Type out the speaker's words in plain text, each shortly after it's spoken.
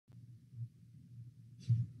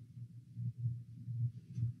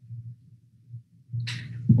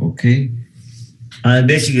Okay. And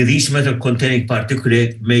basically, this metal containing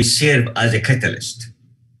particulate may serve as a catalyst.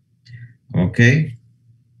 Okay.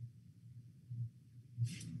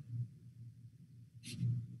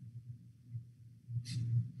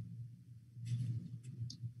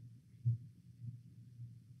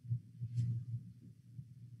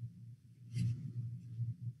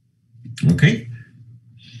 Okay.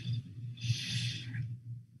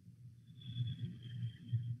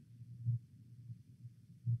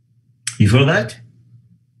 You follow that?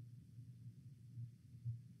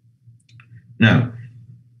 Now,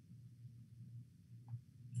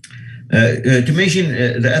 to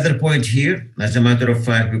mention the other point here, as a matter of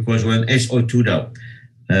fact, because when SO2 now,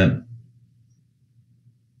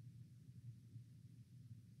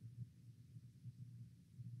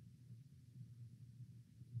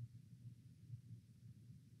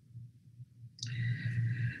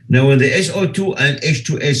 now when the SO2 and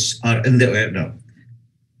H2S are in the air now,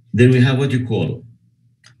 then we have what you call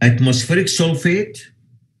atmospheric sulfate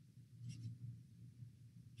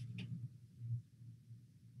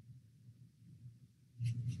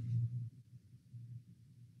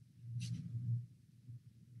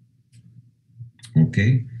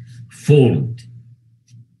okay, formed.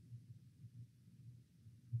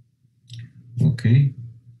 Okay.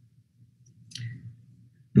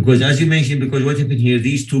 Because as you mentioned, because what happened here,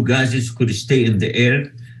 these two gases could stay in the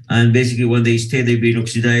air, and basically when they stay, they've been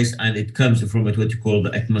oxidized, and it comes from what you call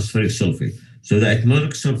the atmospheric sulfate. So the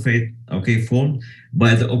atmospheric sulfate, okay, formed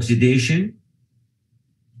by the oxidation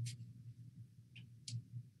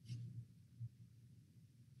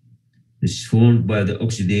is formed by the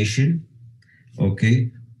oxidation,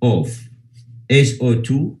 okay, of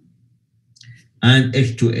SO2 and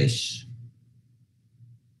H2S,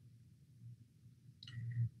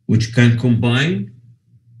 which can combine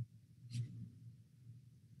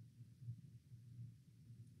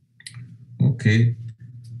okay,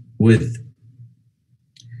 with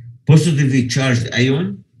positively charged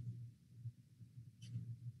ion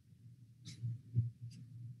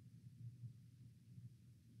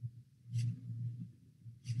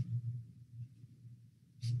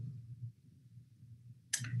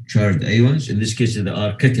charged ions. In this case, they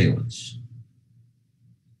are cations.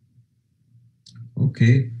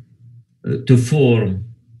 Okay, to form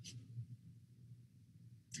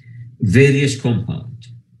various compounds.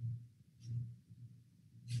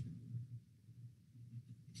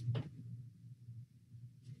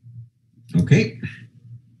 Okay.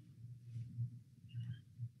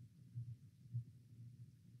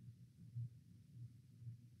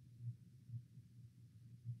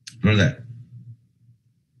 For that.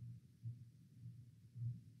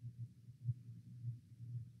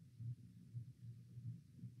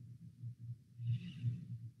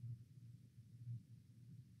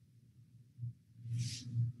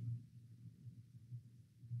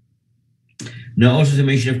 Now, also to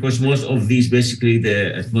mention, of course, most of these, basically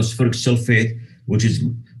the atmospheric sulfate, which is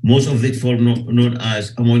most of it form known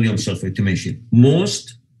as ammonium sulfate, to mention.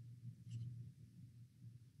 Most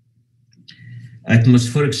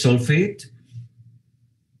atmospheric sulfate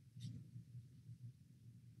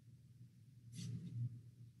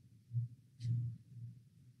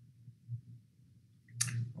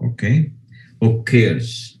okay,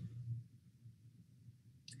 occurs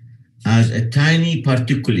as a tiny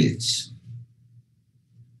particulates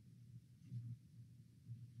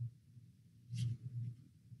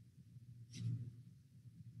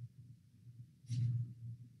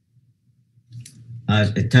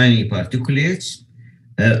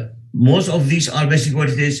most of these are basically what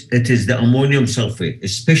it is. It is the ammonium sulfate,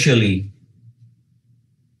 especially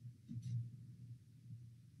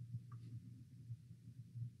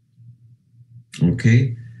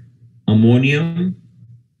okay, ammonium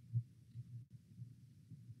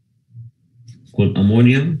called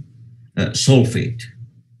ammonium sulfate,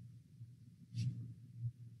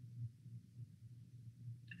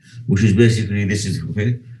 which is basically this is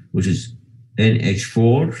okay, which is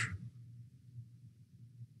NH4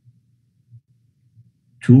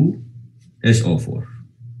 2 SO4.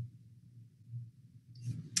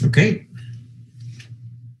 Okay.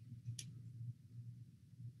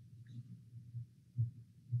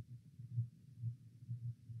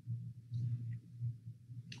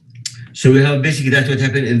 So we have basically that's what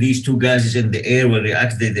happened in these two gases in the air when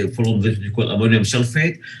react, they form what we call ammonium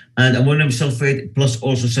sulfate, and ammonium sulfate plus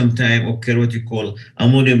also sometimes occur what you call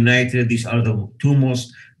ammonium nitrate. These are the two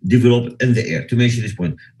most developed in the air. To mention this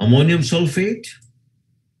point, ammonium sulfate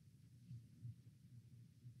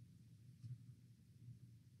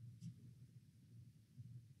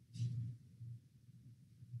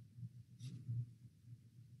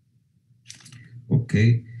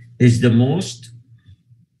okay, is the most,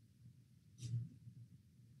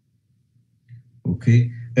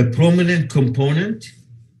 okay, a prominent component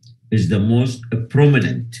is the most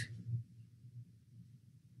prominent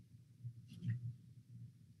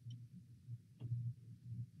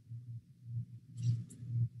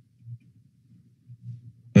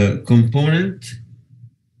component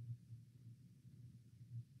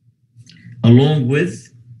along with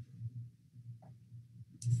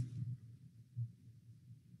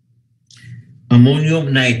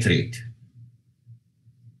ammonium nitrate.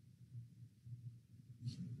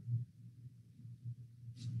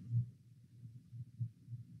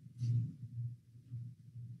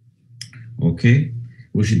 Okay,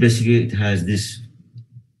 which basically it has this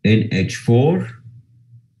NH4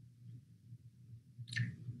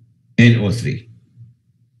 NO3.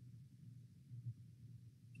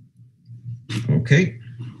 Okay.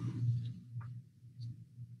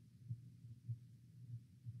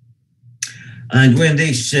 And when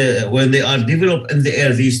they are developed in the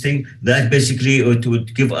air, these things that basically it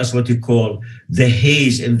would give us what you call the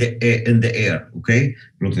haze in the air. Okay,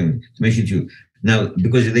 look to mention to you now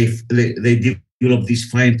because they develop these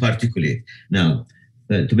fine particulate. Now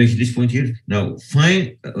to mention this point here, now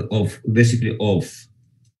fine of basically of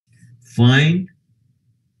fine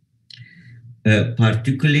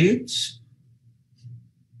particulates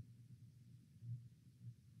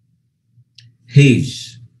haze.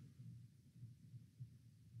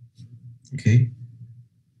 Okay,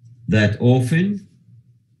 that often,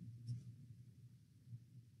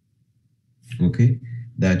 okay,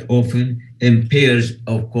 that often impairs,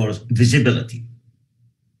 of course, visibility.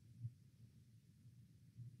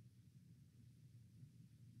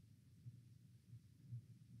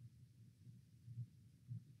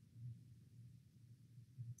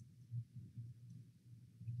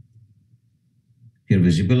 Here,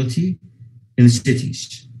 visibility in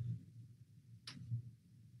cities.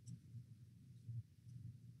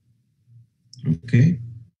 Okay.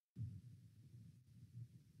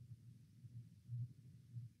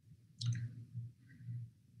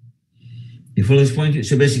 You follow this point?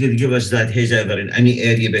 So basically, give us that haze either in any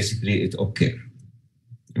area, basically, it's okay.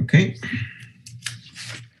 Okay.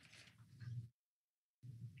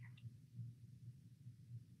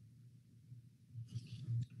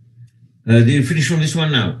 Do you finish on this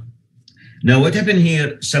one now? Now, what happened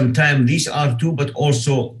here? Sometimes these are two, but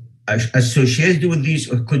also associated with these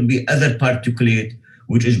could be other particulate,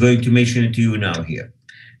 which is going to mention it to you now here.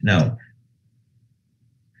 Now,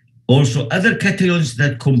 also other cations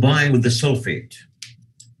that combine with the sulfate.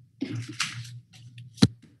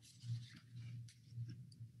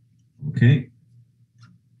 Okay.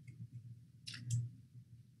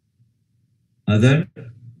 Other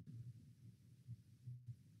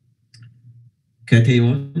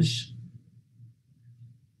cations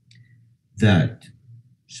that,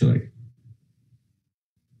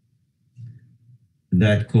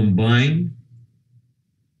 that combine,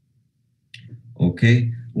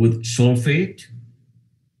 okay, with sulfate,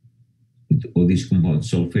 with all these compounds,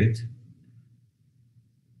 sulfate,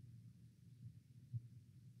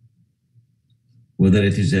 whether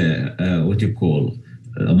it is a what you call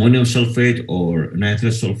ammonium sulfate or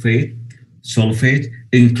nitrous sulfate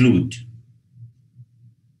include.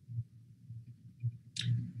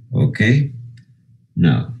 Okay,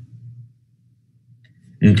 now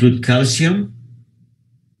include calcium,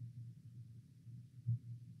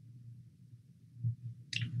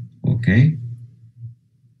 okay,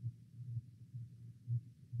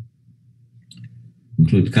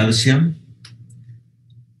 include calcium,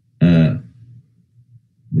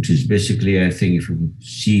 which is basically, I think, if you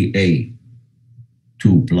Ca2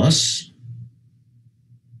 plus,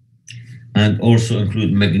 and also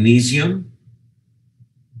include magnesium,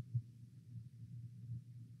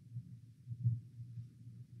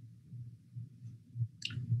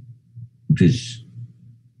 which is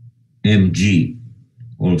Mg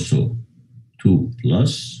also 2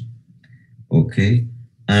 plus, okay,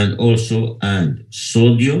 and also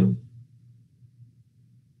sodium,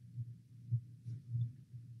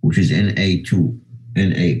 which is Na2,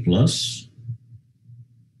 Na plus,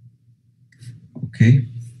 okay.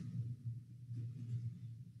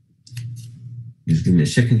 Just give me a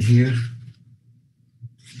second here.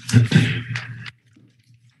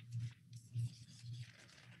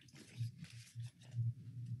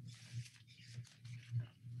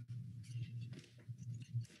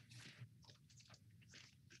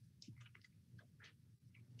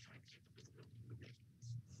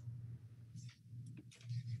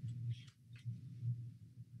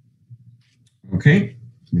 Okay,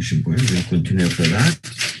 we should go ahead and continue after that.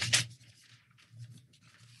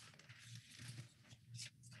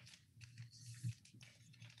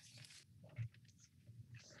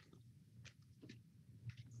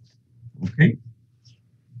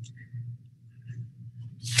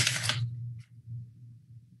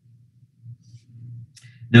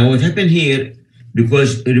 Now, what happened here,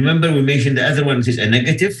 because remember we mentioned the other one is a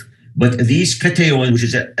negative, but these cations, which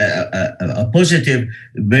is a positive,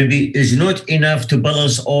 maybe is not enough to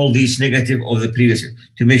balance all these negative of the previous,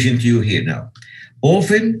 to mention to you here now.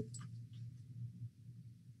 Often,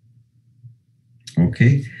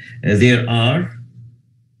 okay, there are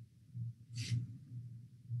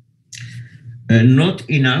not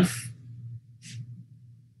enough,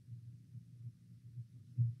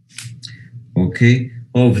 okay,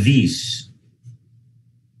 of these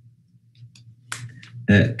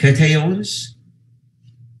cations,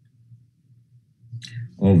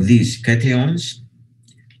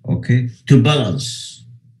 okay, to balance,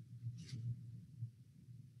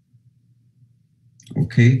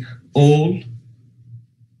 okay, all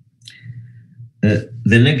the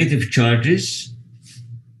negative charges,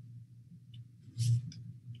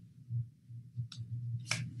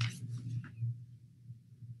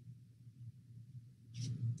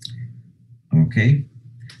 okay,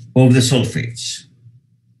 of the sulfates.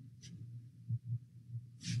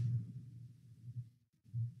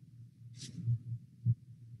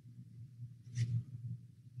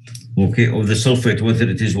 Okay, of the sulfate, whether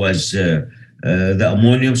it is was the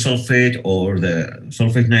ammonium sulfate or the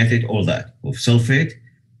sulfate nitrate, all that of sulfate.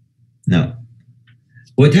 Now,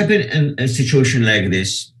 what happened in a situation like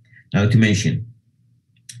this? Now, to mention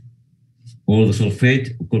all the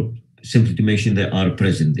sulfate, simply to mention they are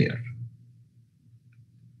present there.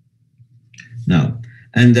 Now,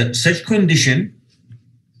 and such condition,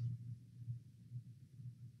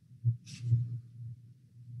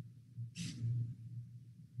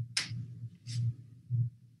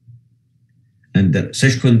 and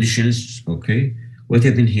such conditions, okay, what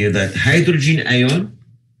happened here? That hydrogen ion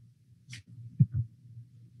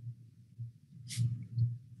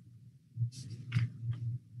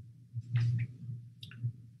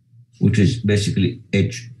which is basically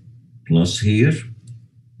H plus here,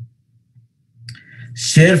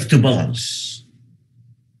 serve to balance.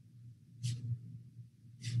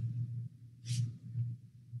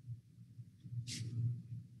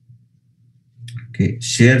 Okay,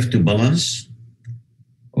 serve to balance,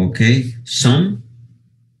 okay, some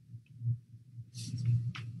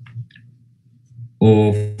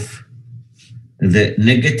of the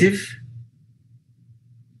negative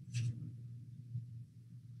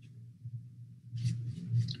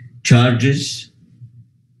charges,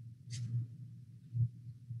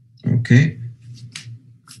 okay,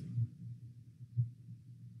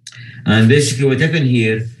 and basically what happened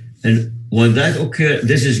here, and when that occurs,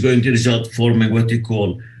 this is going to result forming what we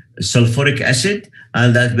call sulfuric acid,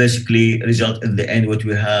 and that basically result in the end what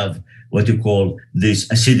we have, what we call this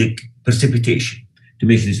acidic precipitation. To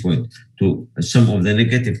make this point, to some of the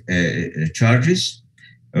negative charges,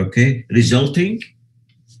 okay, resulting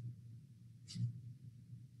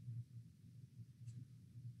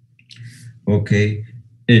okay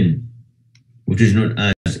in which is known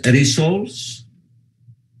as aerosols,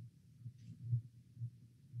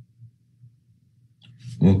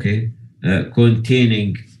 okay,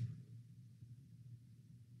 containing,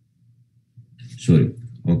 sorry,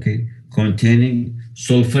 okay, containing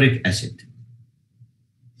sulfuric acid.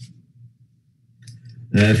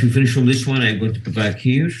 If you finish from this one, I'm going to go back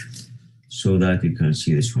here so that you can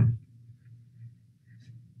see this one.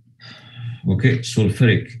 Okay,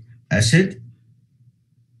 sulfuric acid,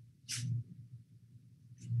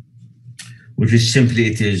 which is simply,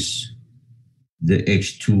 it is the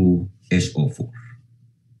H2SO4.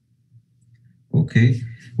 Okay,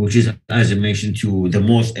 which is, as I mentioned to you, the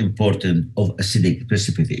most important of acidic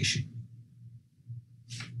precipitation.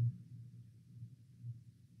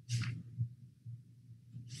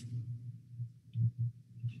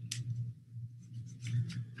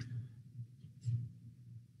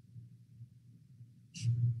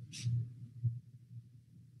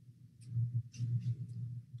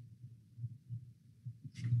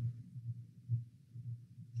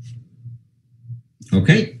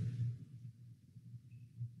 Okay,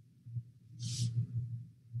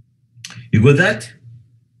 you got that?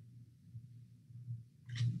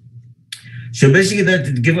 So basically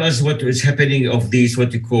that give us what is happening of these,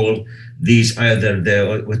 what you call these, either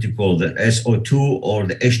the, what you call the SO2 or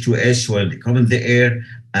the H2S when they come in the air,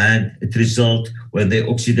 and it result when they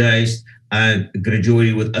oxidize and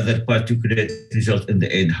gradually with other particulate result in the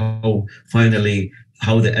end, how finally,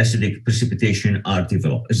 how the acidic precipitation are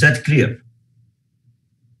developed. Is that clear?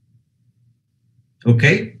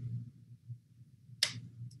 Okay.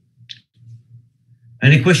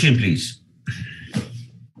 Any question, please?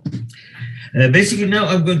 Basically, now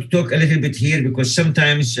I'm going to talk a little bit here because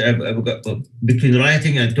sometimes between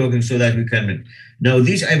writing and talking so that we can. Now,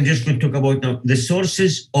 these I'm just going to talk about now the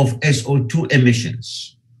sources of SO2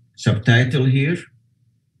 emissions. Subtitle here,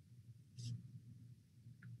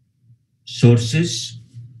 sources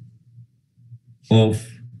of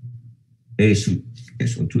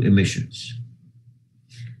SO2 emissions.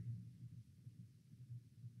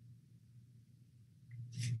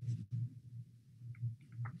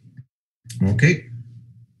 Okay.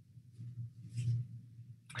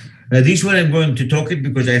 This one I'm going to talk it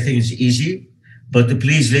because I think it's easy, but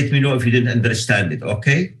please let me know if you didn't understand it,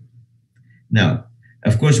 okay? Now,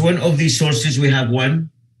 of course, one of these sources, we have one,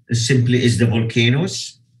 simply is the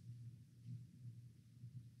volcanoes.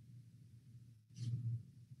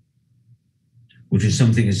 Which is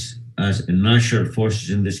something as natural forces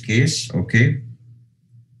in this case, okay?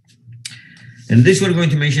 And this we're going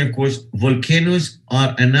to mention, of course, volcanoes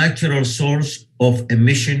are a natural source of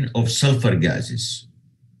emission of sulfur gases.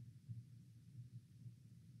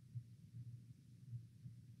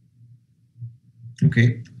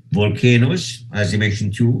 Okay, volcanoes, as I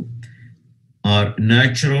mentioned too, are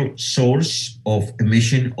natural source of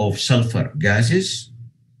emission of sulfur gases.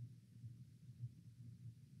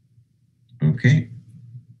 Okay.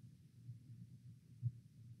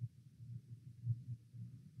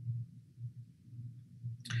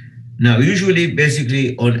 Now,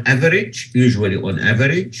 basically on average,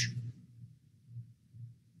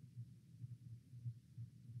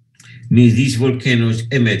 means these volcanoes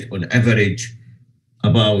emit on average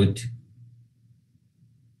about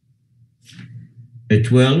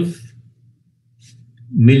 12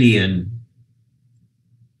 million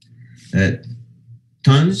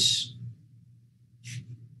tons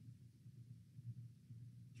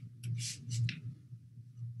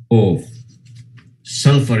of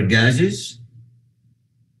sulfur gases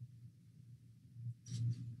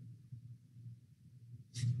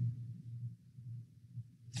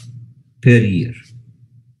per year.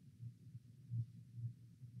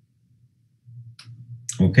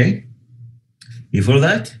 Okay. Before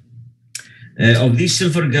that, of these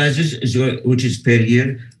sulfur gases, which is per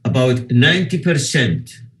year, about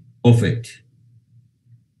 90% of it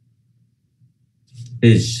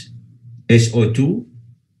is SO2,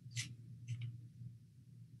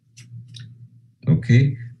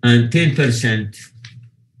 okay, and 10%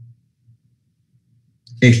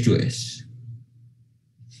 H2S.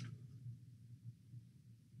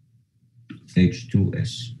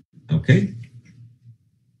 H2S, okay?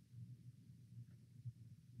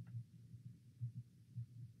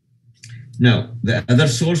 Now, the other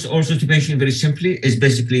source also to mention very simply is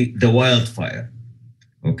basically the wildfire,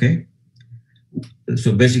 okay?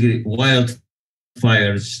 So basically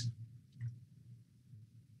wildfires,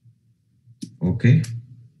 okay,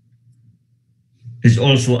 is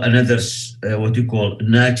also another what you call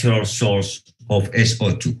natural source of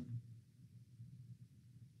SO2.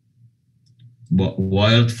 But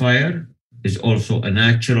wildfire is also a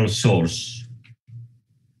natural source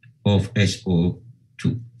of SO2.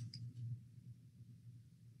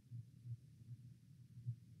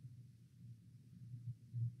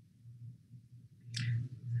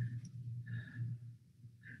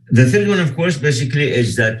 The third one, of course, basically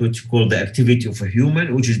is that what you call the activity of a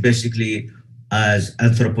human, which is basically as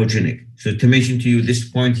anthropogenic. So to mention to you this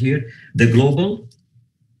point here, the global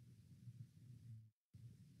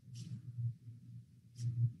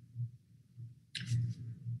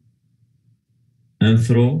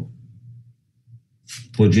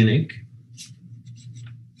anthropogenic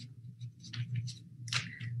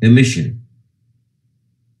emission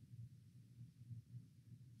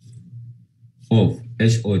of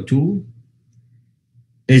SO2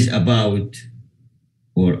 is about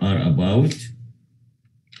or are about,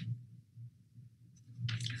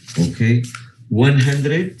 okay,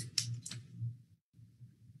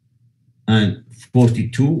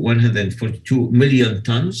 142 million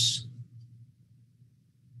tons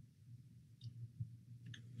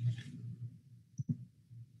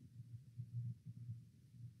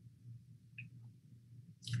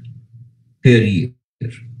per year.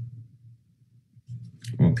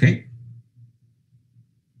 Okay.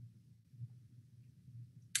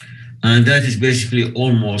 And that is basically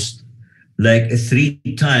almost like 3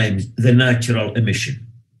 times the natural emission.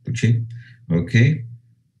 Okay. Okay.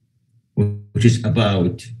 Which is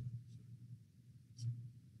about,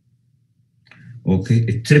 okay,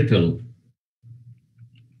 a triple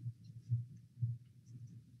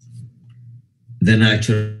the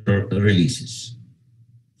natural releases.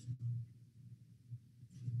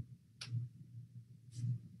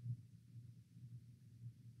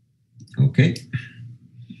 Okay.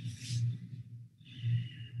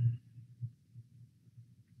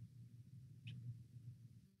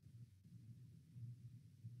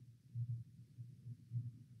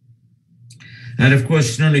 And of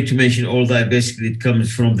course, no need to mention all that. Basically, it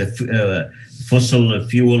comes from the fossil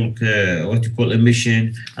fuel, what you call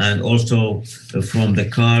emission, and also from the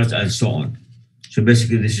cars and so on. So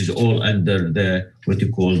basically, this is all under the what you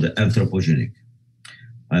call the anthropogenic.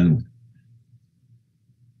 And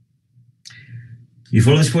you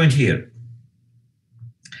follow this point here.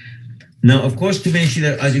 Now, of course, to mention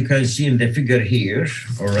that, as you can see in the figure here,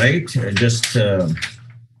 all right, just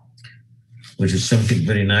which is something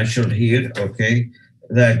very natural here, okay,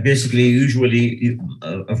 that basically usually,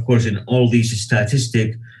 of course, in all these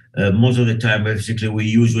statistics, most of the time, basically, we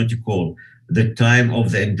use what you call the time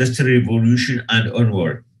of the Industrial Revolution and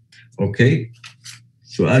onward, okay?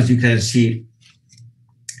 So as you can see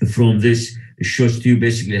from this, it shows to you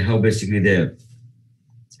basically how basically the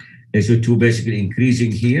SO2 basically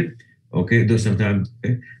increasing here, okay, though sometimes,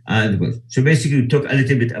 okay? And so basically we talk a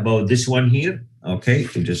little bit about this one here, okay,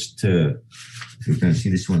 so just if you can see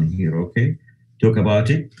this one here, okay, talk about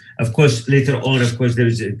it. Of course, later on, of course, there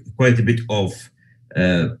is quite a bit of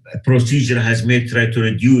procedure has made try to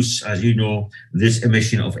reduce, as you know, this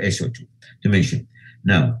emission of SO2 to mention.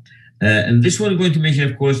 Now, and this one, we're going to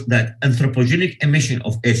mention, of course, that anthropogenic emission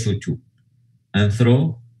of SO2.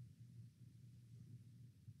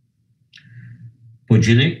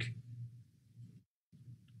 Anthropogenic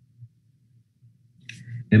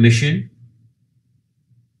emission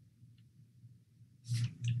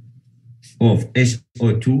of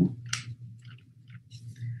SO2,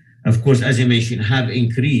 of course, as I mentioned, have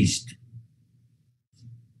increased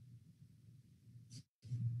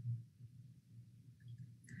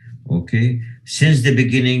okay, since the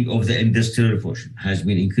beginning of the Industrial Revolution, has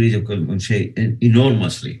been increased, of course, say,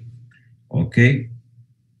 enormously, okay?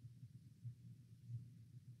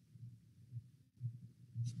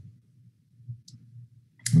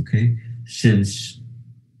 Okay, since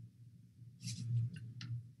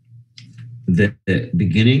the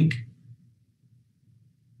beginning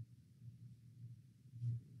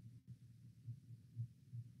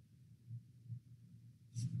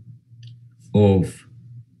of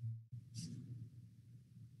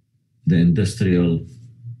the Industrial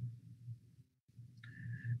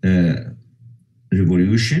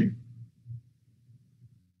Revolution,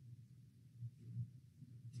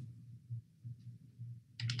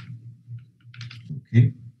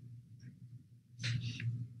 okay.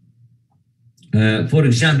 For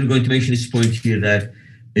example, I'm going to mention this point here that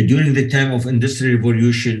during the time of Industrial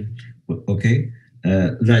Revolution, okay,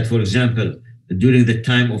 that for example, during the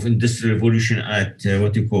time of Industrial Revolution at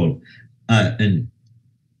what you call in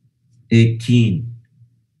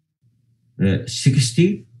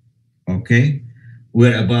 1860, okay,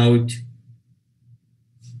 were about,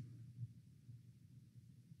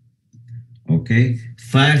 okay,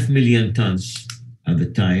 5 million tons at the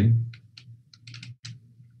time.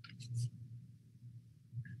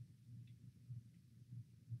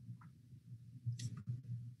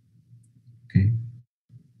 Okay.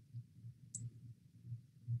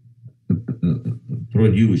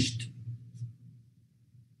 Produced,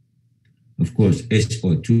 of course,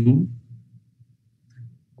 SO2,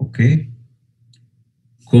 okay,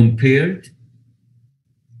 compared,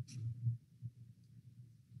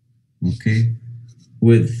 okay,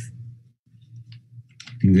 with,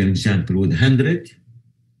 to give you an example, with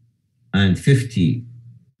 150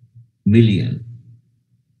 million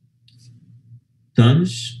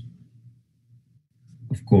tons,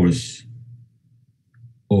 of course,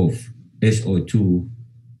 of SO2.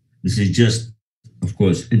 This is just, of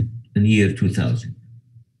course, in year 2000.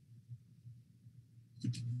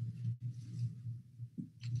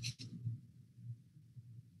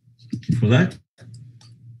 For that,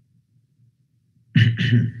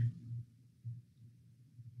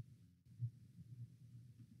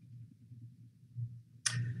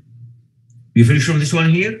 we finish from this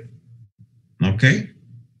one here, okay.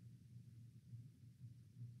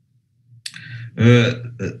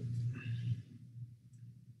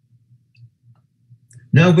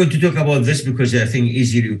 Now I'm going to talk about this because I think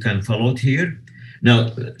easily you can follow it here.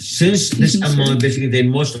 Now, since this amount, basically, then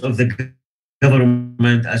most of the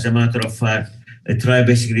government, as a matter of fact, try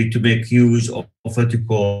basically to make use of what you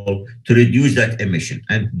call to reduce that emission.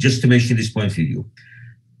 And just to mention this point with you,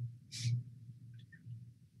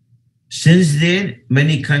 since then,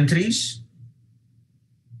 many countries,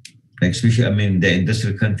 especially, I mean, the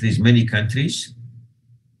industrial countries, many countries,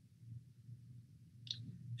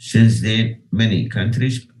 since then, many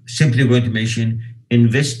countries, simply going to mention,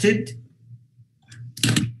 invested,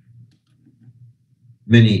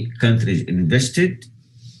 many countries invested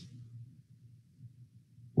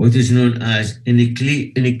what is known as in a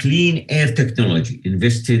clean air technology,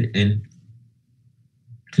 invested in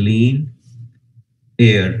clean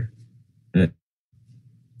air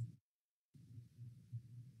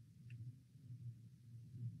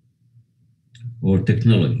or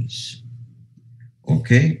technologies.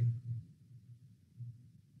 Okay.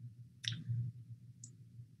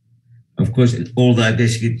 Of course, all that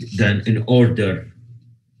basically done in order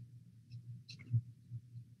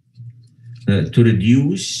to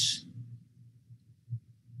reduce,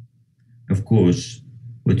 of course,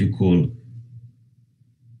 what you call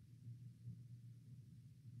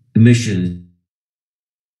emissions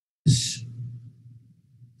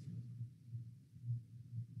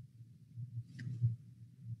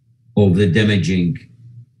of the damaging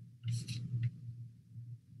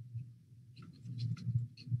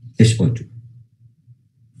SO2.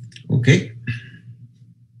 Okay.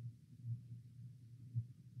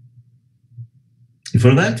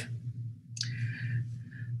 For that,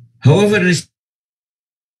 however, in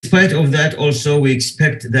spite of that, also we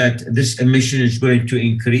expect that this emission is going to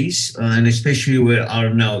increase, and especially where are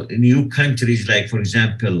now new countries like, for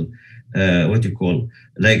example, what you call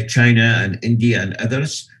like China and India and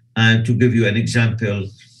others. And to give you an example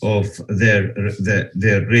of their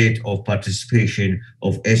rate of participation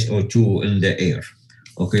of SO2 in the air.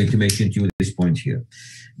 Okay, to mention to you this point here.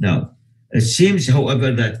 Now, it seems,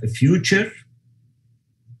 however, that the future,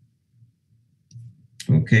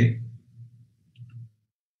 okay,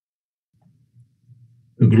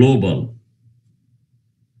 a global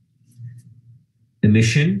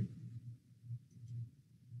emission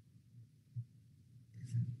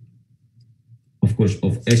of course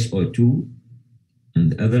of SO2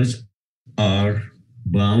 and others are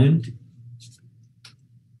bound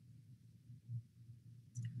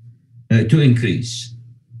to increase.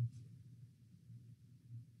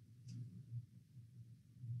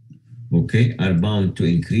 Okay, are bound to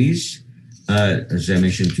increase, as I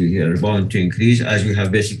mentioned to you here, are bound to increase as we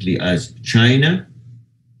have basically as China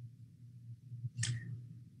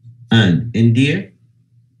and India,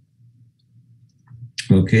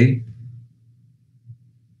 okay,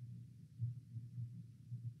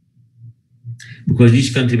 because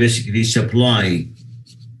these countries basically supply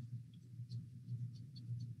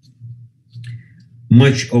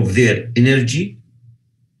much of their energy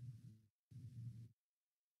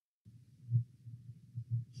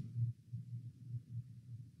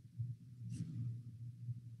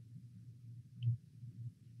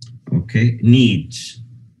okay needs,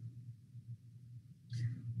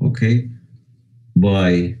 okay,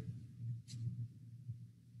 by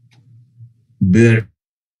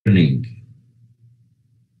burning,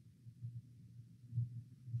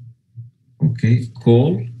 okay,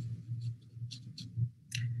 coal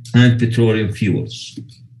and petroleum fuels.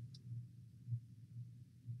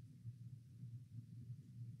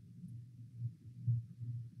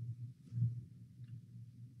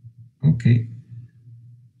 Okay,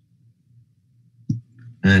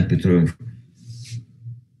 and petroleum.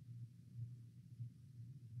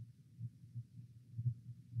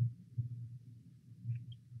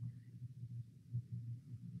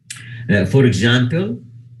 For example,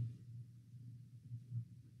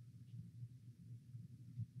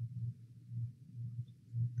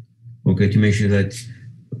 okay, to make sure that,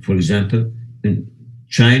 for example, in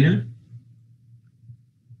China,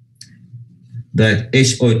 that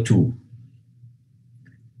SO2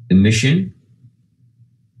 emission,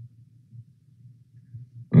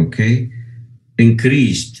 okay,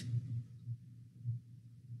 increased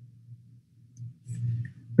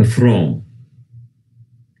from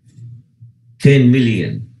 10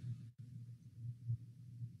 million,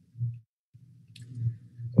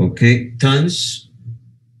 okay, tons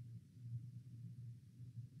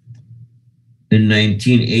in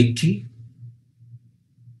 1980,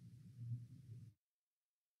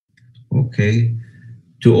 okay,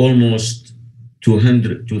 to almost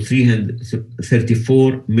 200 to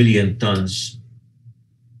 334 million tons,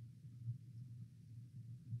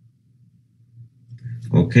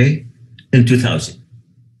 okay, in 2000,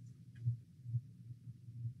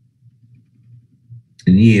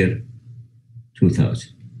 in year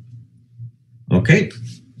 2000, okay.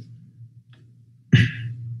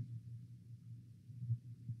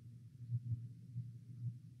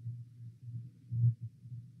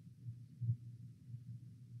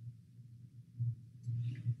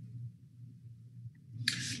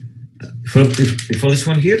 For this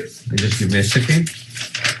one here, just give me a second.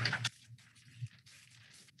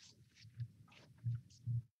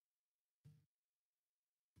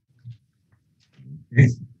 Okay.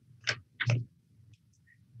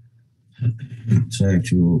 Try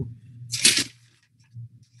to.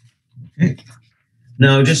 Okay.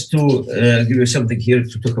 Now, just to give you something here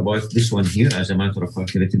to talk about this one here, as a matter of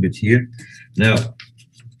fact, a little bit here. Now,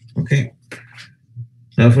 Okay.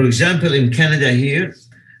 Now, for example, in Canada here,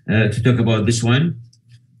 to talk about this one,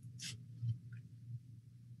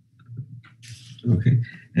 okay,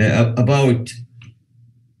 about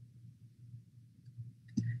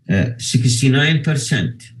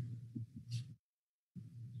 69%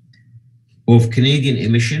 of Canadian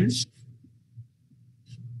emissions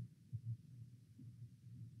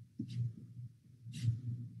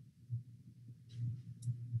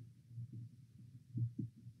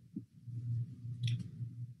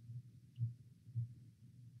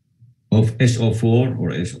of SO4 or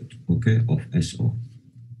SO2, okay, of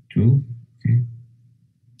SO2, okay,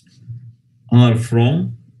 are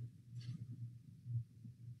from,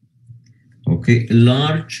 okay,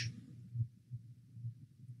 large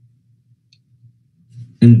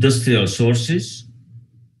industrial sources,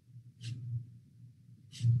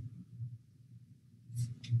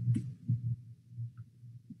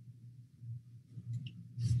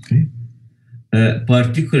 okay,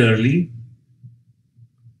 particularly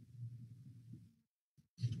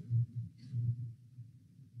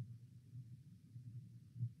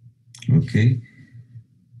okay,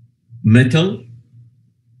 metal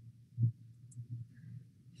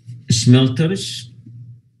smelters,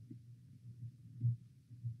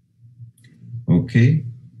 okay,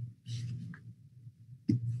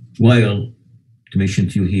 while to mention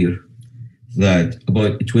to you here that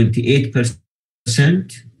about 28%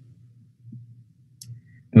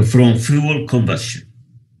 from fuel combustion.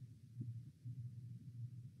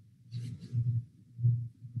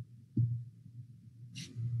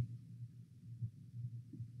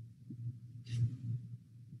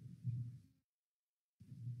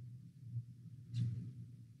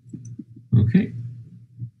 Okay.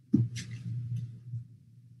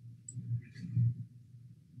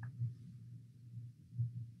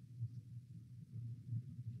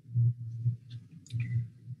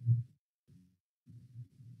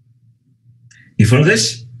 You follow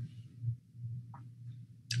this?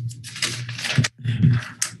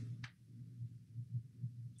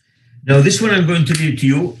 Now, this one I'm going to read to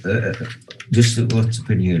you. Just what's up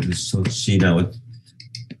in here. Let's see now.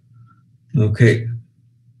 Okay.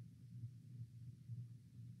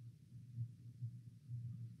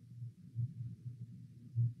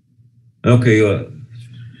 Okay.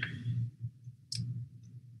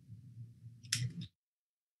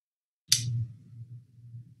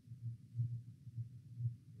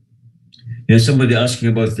 There's somebody asking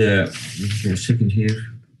about the. A second here.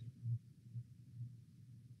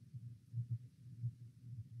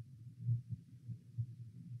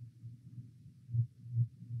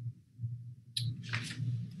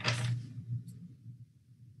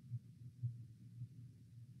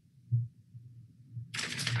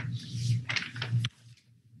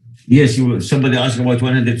 Yes, somebody asked about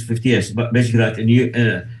 150. Yes, but basically that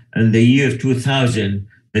in the year 2000,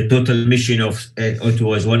 the total emission of auto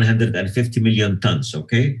was 150 million tons.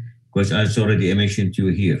 Okay, because as already I mentioned to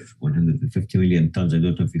you here, 150 million tons. I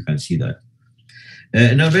don't know if you can see that.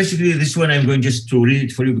 Now, basically, this one I'm going just to read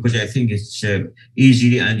it for you because I think it's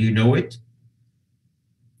easy and you know it.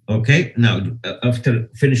 Okay, now after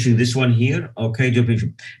finishing this one here, okay,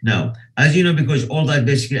 now, as you know, because all that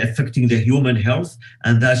basically affecting the human health,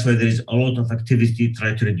 and that's why there is a lot of activity to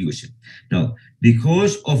try to reduce it. Now,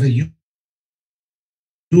 because of a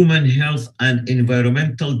human health and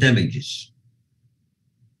environmental damages,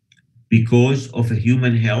 because of a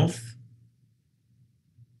human health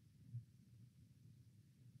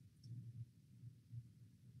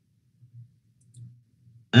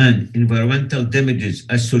and environmental damages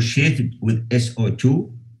associated with SO2,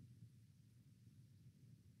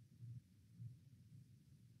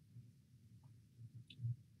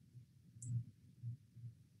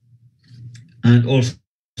 and also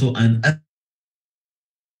an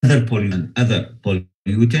other pollutant.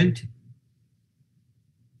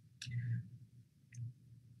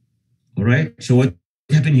 All right. So what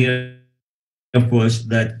happened here, of course,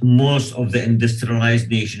 that most of the industrialized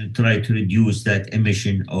nations try to reduce that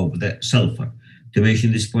emission of the sulfur. To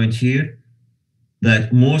mention this point here,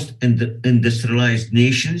 that most industrialized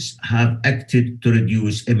nations have acted to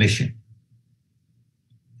reduce emission.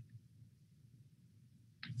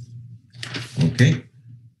 Okay.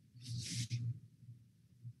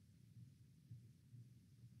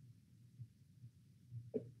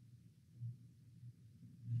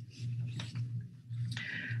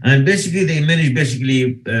 And basically, they manage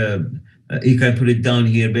basically, you can put it down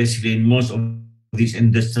here, basically in most of these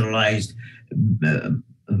industrialized,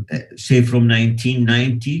 say from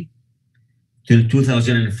 1990 till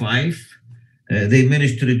 2005, they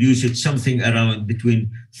managed to reduce it something around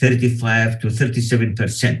between 35 to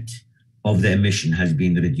 37%. of the emission has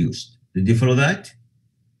been reduced. Did you follow that?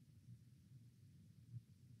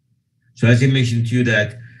 So as I mentioned to you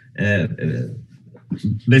that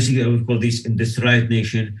basically I would call this industrialized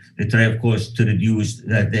nation, they try of course to reduce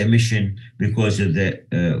that the emission because of the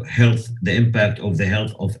health, the impact of the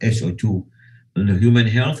health of SO2 on the human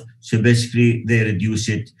health. So basically they reduce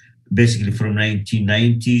it basically from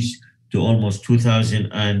 1990s to almost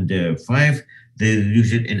 2005. They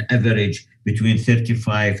reduce it in average between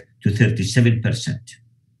 35 to 37%.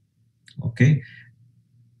 Okay.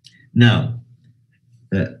 Now,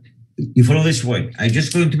 you follow this point. I'm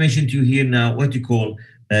just going to mention to you here now what you call,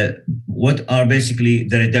 what are basically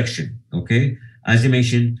the reduction, okay? As I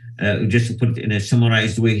mentioned, just to put it in a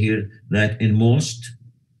summarized way here, that in most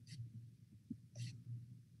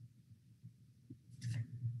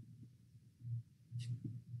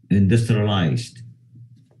industrialized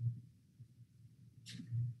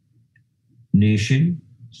nations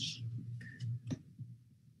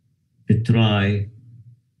try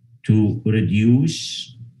to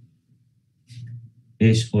reduce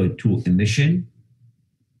SO2 emission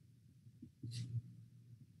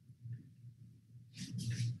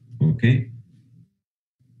okay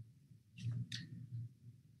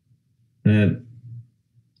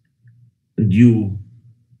due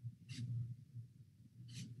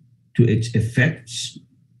to its effects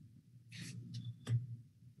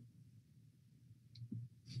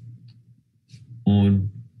on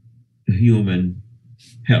human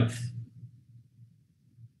health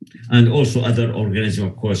and also other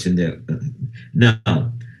organisms, of course, in there.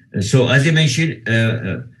 Now, so as I mentioned,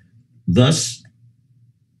 thus,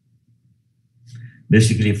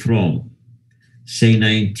 basically from, say,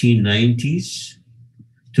 1990s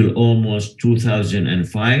till almost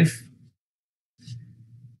 2005,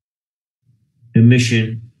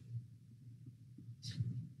 emission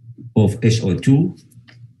of SO2,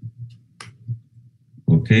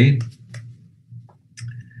 okay,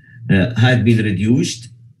 had been reduced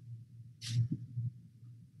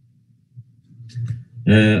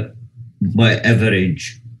by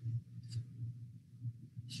average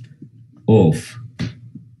of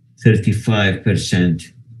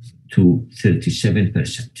 35% to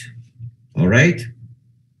 37%. All right?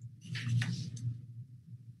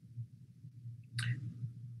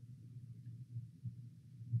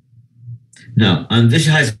 Now, and this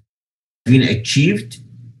has been achieved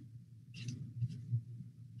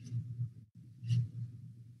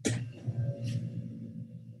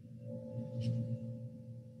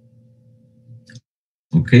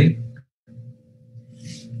okay,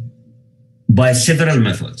 by several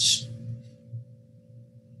methods.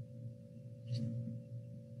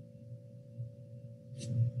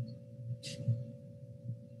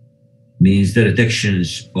 Means the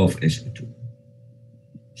reductions of SO2.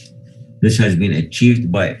 This has been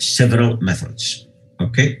achieved by several methods.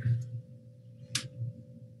 Okay.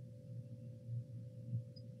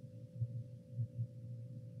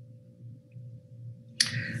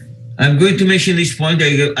 I'm going to mention this point.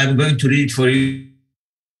 I'm going to read it for you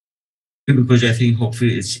because I think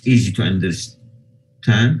hopefully it's easy to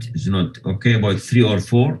understand. It's not okay. About 3 or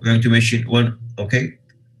 4. I'm going to mention one. Okay,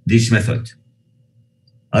 this method.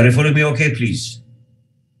 Are you following me? Okay, please.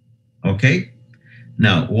 Okay.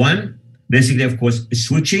 Now, one, basically, of course,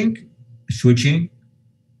 switching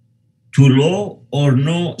to low or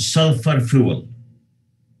no sulfur fuel.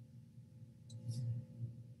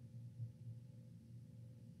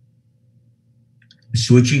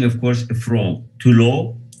 Switching, of course, from to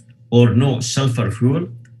low or no sulfur fuel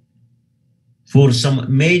for some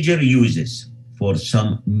major uses. For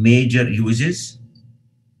some major uses,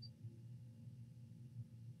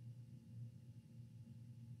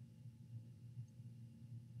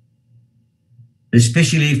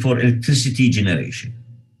 especially for electricity generation.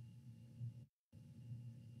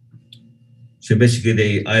 So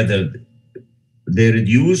basically, they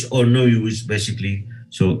reduce or no use, basically.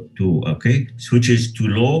 So switches to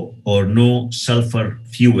low or no sulfur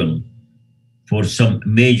fuel for some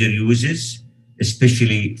major uses,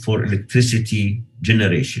 especially for electricity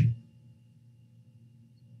generation.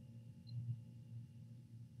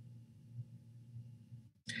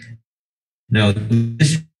 Now,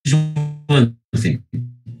 this is one thing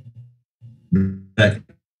that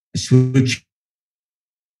switching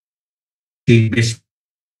basically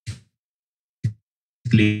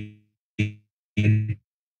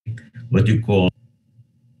what you call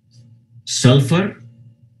sulfur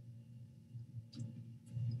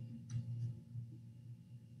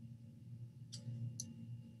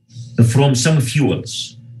from some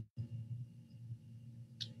fuels,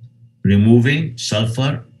 removing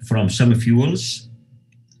sulfur from some fuels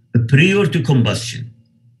prior to combustion.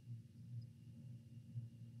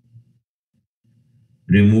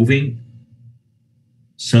 removing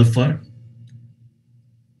sulfur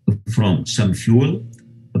from some fuel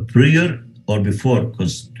prior or before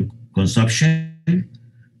consumption,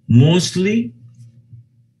 mostly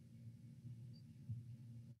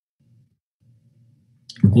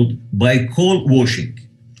called by coal washing.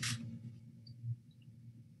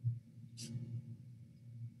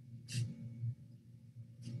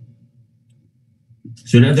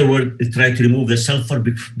 So in other words, they try to remove the sulfur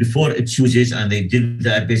before its uses, and they did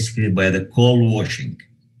that basically by the coal washing.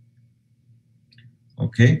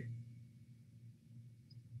 Okay.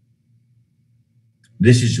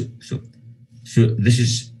 This is this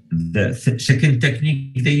is the second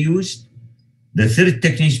technique they used. The third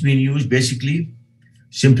technique being used basically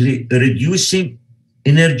simply reducing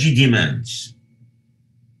energy demands.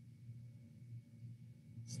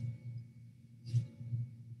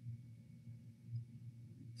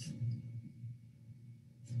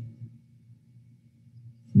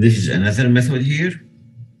 This is another method here.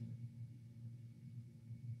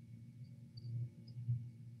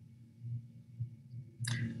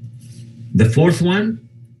 The fourth one,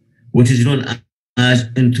 which is known as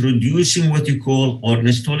introducing what you call or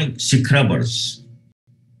installing scrubbers.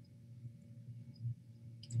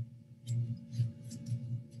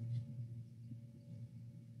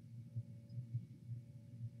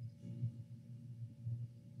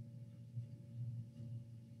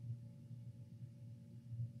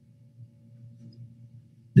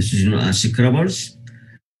 This is known as scrubbers.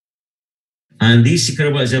 And these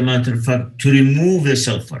scrubbers, as a matter of fact, to remove the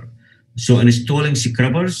sulfur. So installing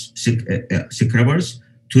scrubbers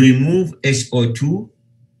to remove SO2.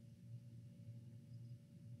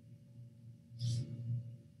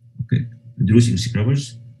 Okay, introducing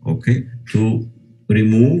scrubbers. Okay, to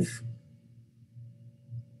remove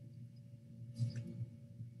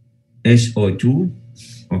SO2.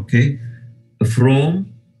 Okay,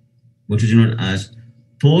 from what is known as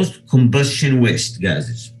post-combustion waste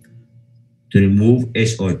gases. To remove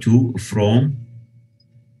SO2 from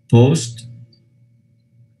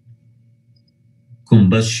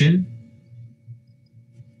post-combustion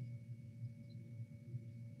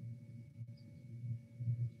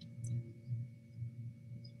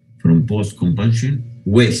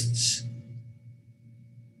wastes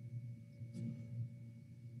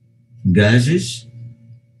gases,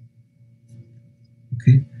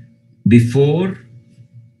 okay, before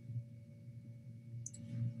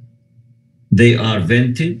they are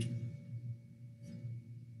vented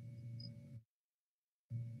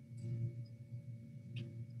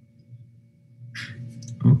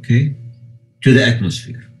okay, to the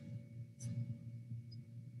atmosphere.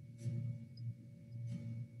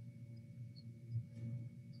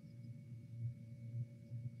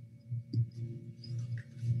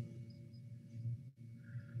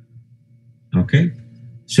 Okay,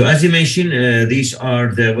 so as you mentioned, these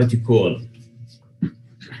are the what you call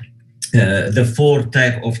the four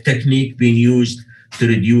type of technique being used to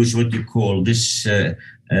reduce what you call this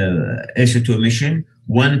SO2 emission.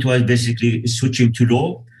 One, it was basically switching to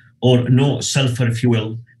low or no sulfur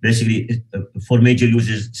fuel, basically for major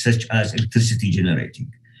uses such as electricity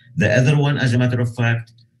generating. The other one, as a matter of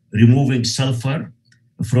fact, removing sulfur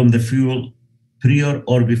from the fuel prior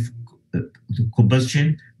or before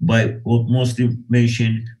combustion by what mostly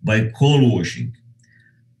mentioned by coal washing.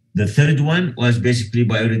 The third one was basically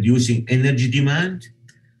by reducing energy demand.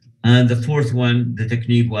 And the fourth one, the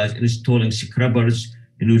technique was installing scrubbers,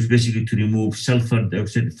 in which basically to remove sulfur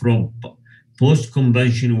dioxide from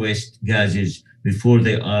post-combustion waste gases before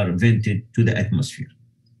they are vented to the atmosphere.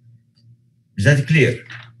 Is that clear?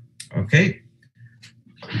 Okay.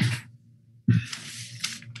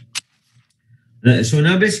 So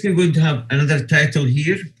now basically we're going to have another title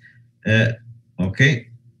here. Okay.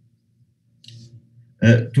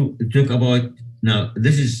 To talk about, now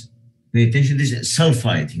this is, pay attention, this is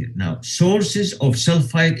sulfide here. Now, sources of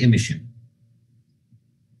sulfide emission.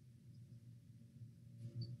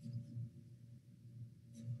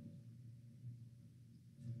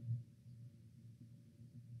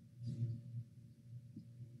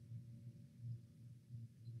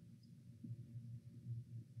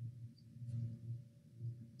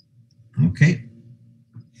 Okay.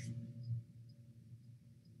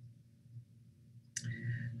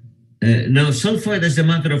 Now, sulfide, as a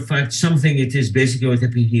matter of fact, something it is basically what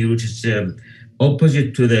happened here, which is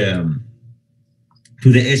opposite to the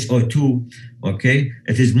SO2. Okay,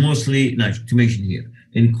 it is mostly, now to mention here,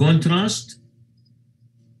 in contrast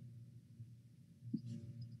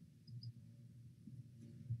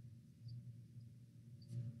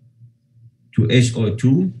to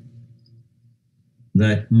SO2,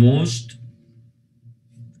 that most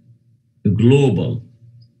global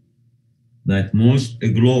that most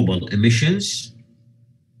global emissions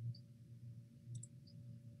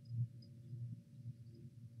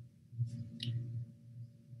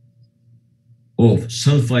of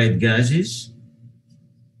sulfide gases,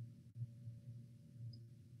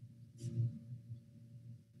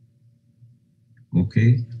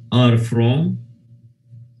 okay, are from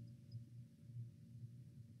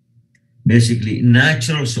basically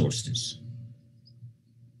natural sources.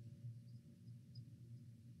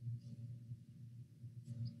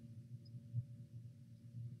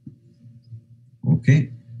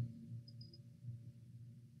 Okay.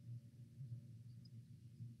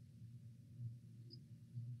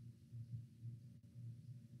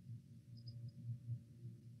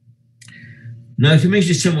 Now, if you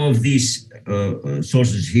mention some of these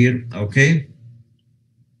sources here, okay.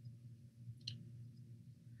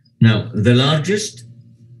 Now, the largest,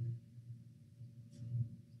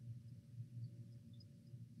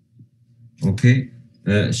 okay,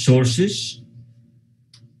 sources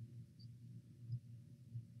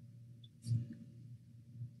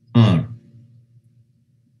are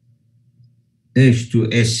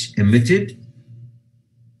H2S emitted,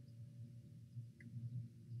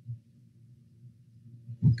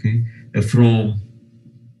 okay, from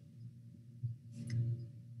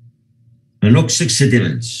anoxic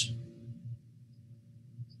sediments.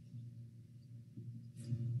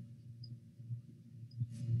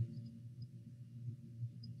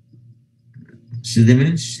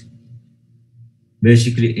 Sediments,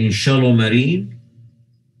 basically in shallow marine,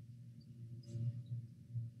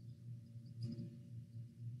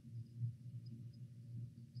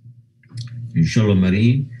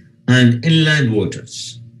 and inland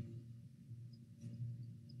waters.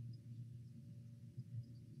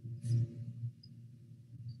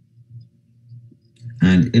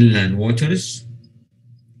 And inland waters,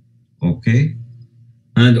 okay,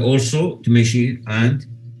 and also to mention and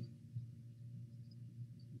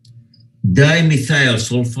dimethyl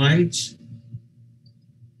sulfides,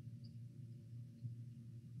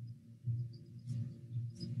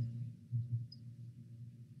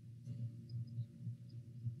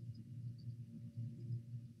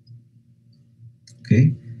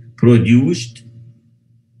 okay, produced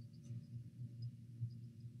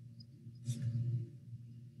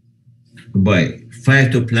by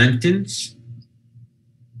phytoplanktons,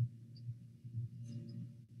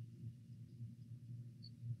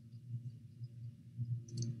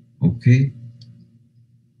 okay,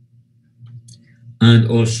 and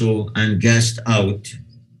also and gassed out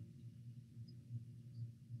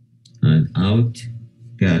and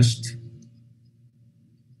gassed,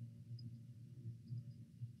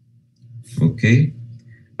 okay,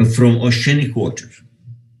 from oceanic water.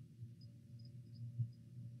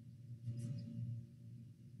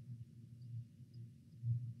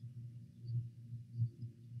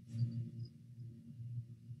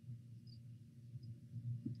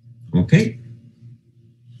 Okay.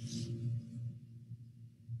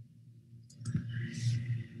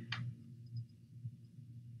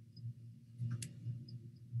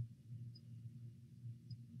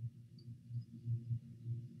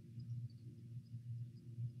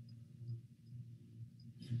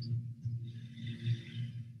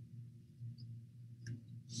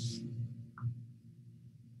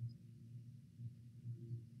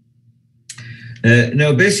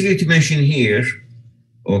 Now, basically, to mention here,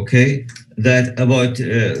 okay, that about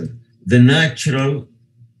the natural,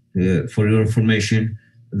 for your information,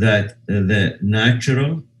 that the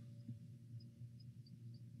natural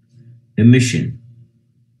emission,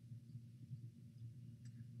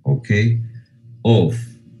 okay, of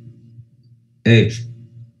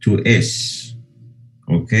H2S,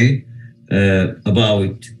 okay,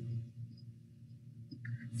 about,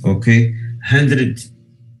 okay, 100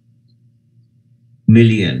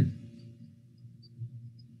 million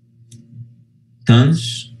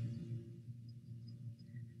tons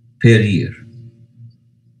per year.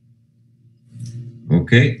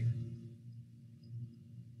 Okay.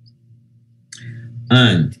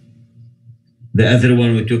 And the other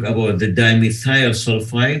one we talk about the dimethyl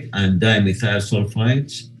sulfide and dimethyl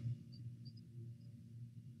sulfides.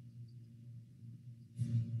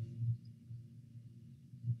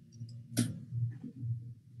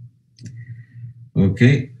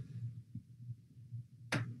 Okay.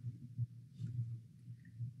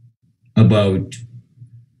 About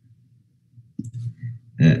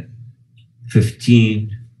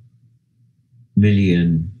 15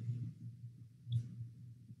 million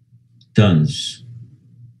tons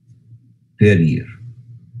per year.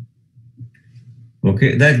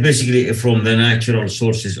 Okay, that's basically from the natural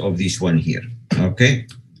sources of this one here. Okay.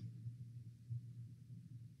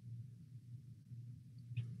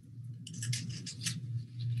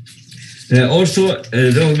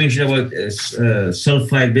 Though we mentioned about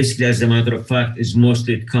sulfide, basically, as a matter of fact, is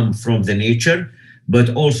mostly it come from the nature,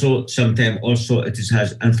 but also sometimes also it is,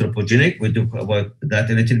 has anthropogenic. We talk about that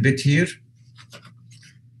a little bit here.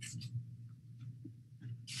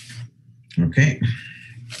 Okay.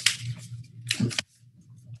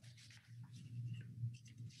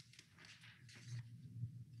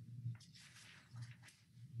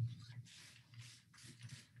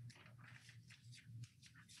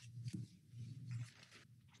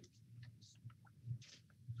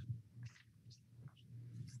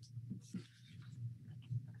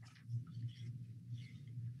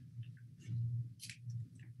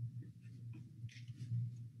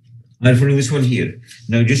 And for this one here.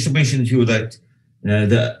 Now, just to mention to you that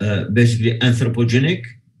the basically anthropogenic,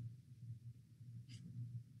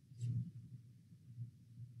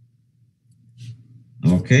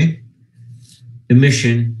 okay,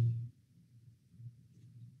 emission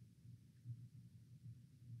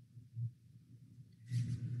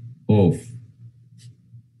of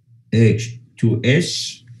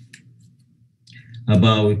H2S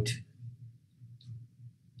about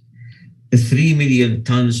 3 million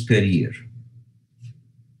tons per year.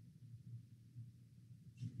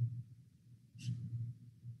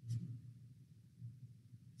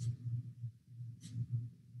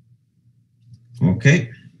 Okay.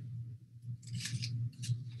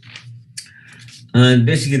 And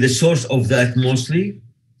basically the source of that mostly,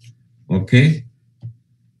 okay,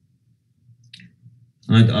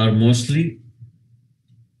 and are mostly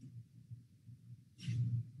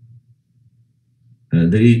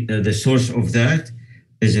the source of that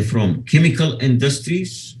is from chemical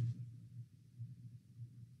industries,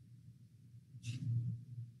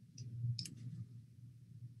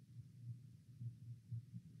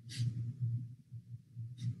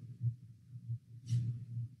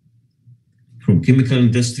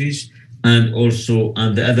 and also,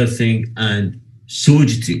 and the other thing, and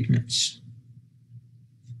sewage treatments.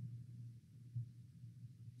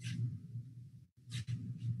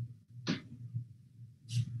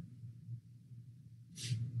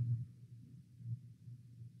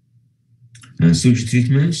 And sewage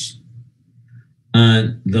treatments,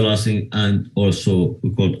 and the last thing, and also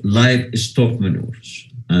we call livestock manures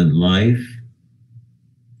and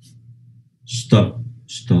stock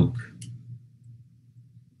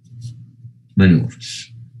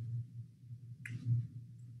manures.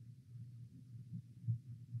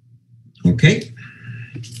 Okay.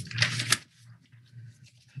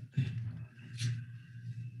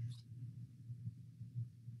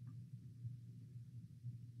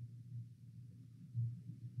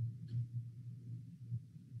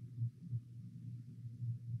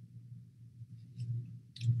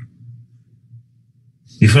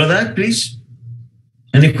 Before that, please,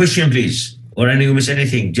 any question, please, or any you miss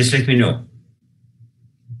anything, just let me know.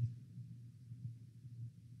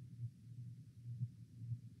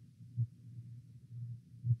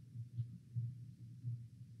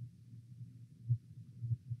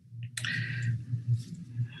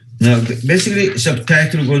 Now, basically,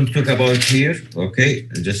 subtitle we're going to talk about here. Okay,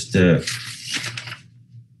 just okay.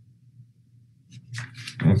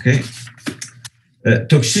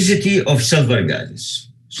 Toxicity of sulfur gases.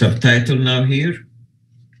 Subtitle now here.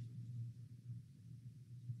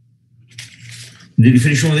 Did you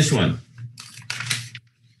finish on this one?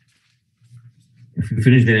 If you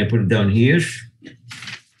finish, then I put it down here.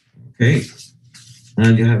 Okay.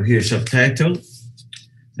 And you have here subtitle,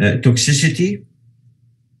 toxicity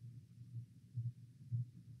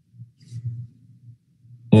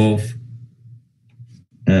of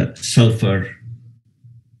sulfur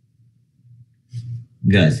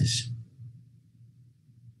gases.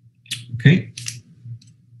 Okay.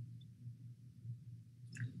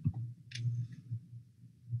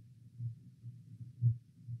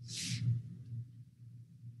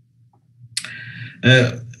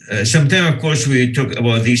 Sometimes, of course, we talk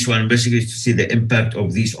about this one basically to see the impact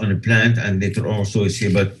of this on a plant, and later also see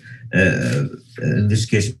about in this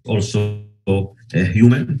case also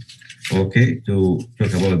human. Okay, to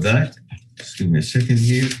talk about that. Just give me a second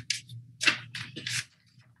here.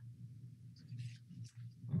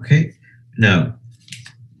 Okay, now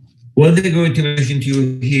what they're going to mention to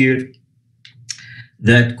you here,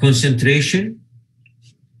 that concentration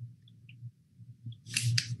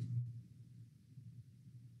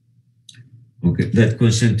that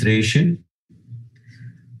concentration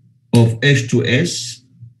of H2S,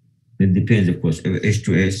 it depends, of course, of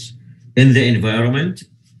H2S in the environment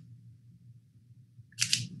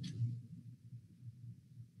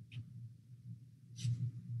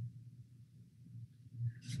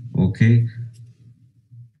okay,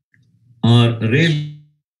 are relative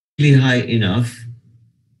high enough,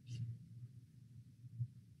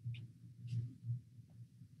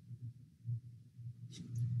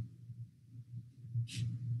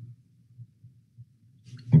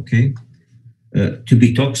 okay, to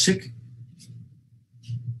be toxic,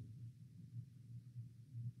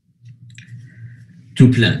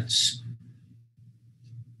 to plants.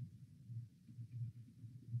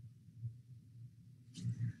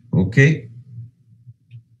 Okay.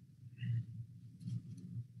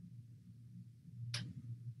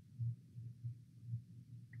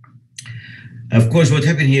 Of course, what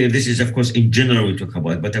happened here, this is, of course, in general we talk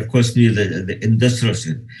about, but of course, near the industrial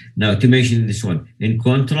setting. Now, to mention this one, in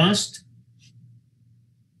contrast,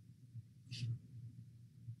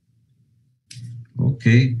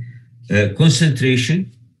 okay,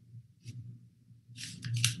 concentration,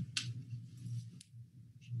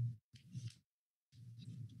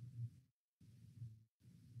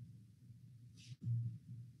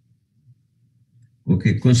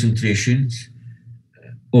 okay, concentrations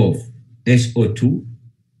of SO2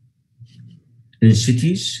 in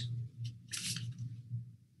cities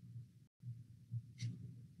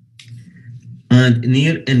and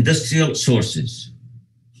near industrial sources.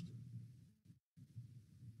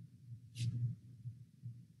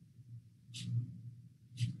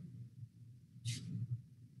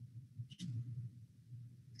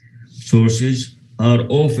 Sources are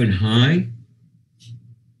often high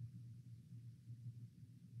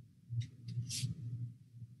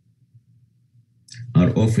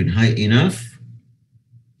enough,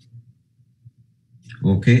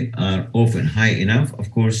 okay, are often high enough, of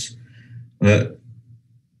course, uh,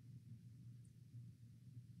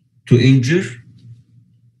 to injure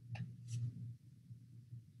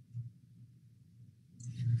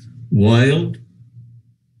wild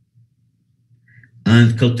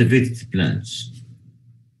and cultivated plants.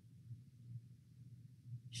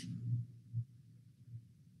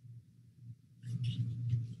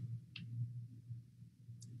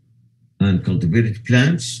 And cultivated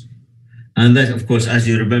plants. And that, of course, as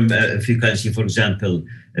you remember, if you can see, for example,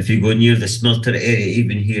 if you go near the smelter area,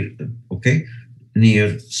 even here, okay,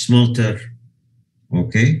 near smelter,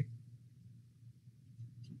 okay,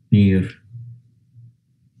 near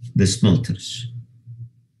the smelters,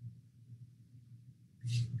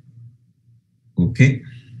 okay.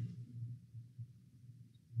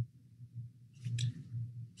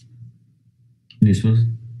 This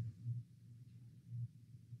one,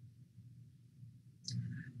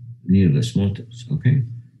 near the smelters, okay,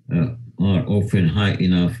 are often high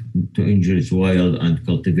enough to injure wild and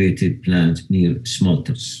cultivated plants near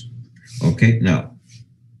smelters. Okay, now,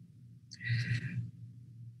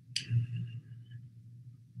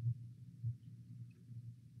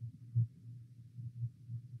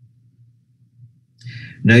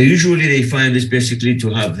 usually they find this basically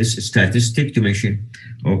to have this statistic to mention,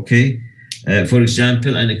 okay, for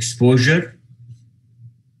example, an exposure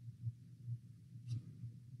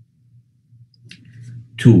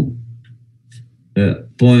to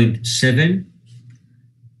 0.7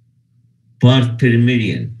 part per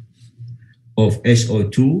million of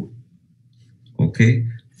SO2, okay,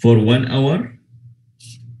 for 1 hour,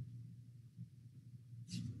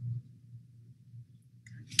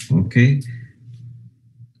 okay.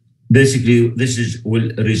 Basically, this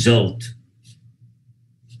will result,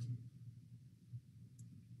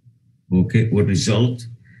 okay, will result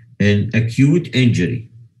in acute injury.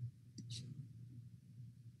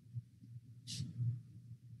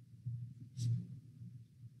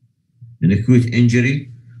 An acute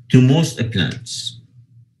injury to most plants.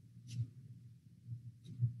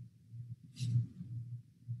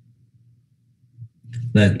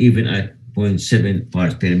 Like even at 0.7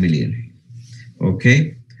 parts per million.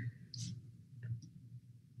 Okay.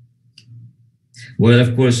 Well,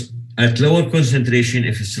 of course, at lower concentration,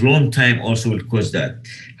 if it's long time, also will cause that.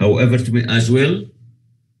 However, to me as well,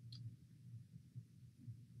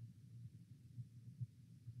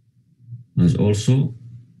 as also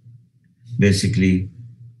basically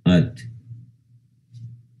at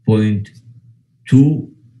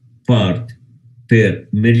 0.2 part per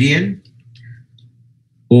million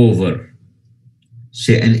over,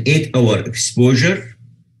 say, an 8-hour exposure,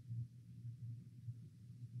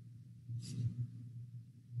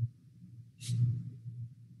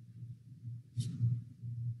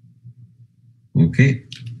 okay,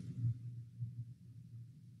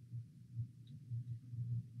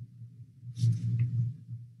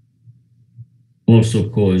 also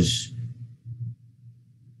cause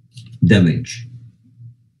damage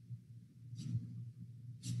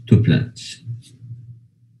to plants.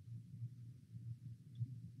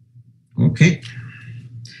 Okay.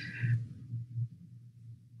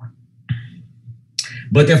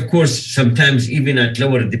 But of course, sometimes even at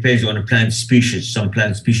lower, it depends on a plant species. Some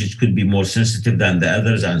plant species could be more sensitive than the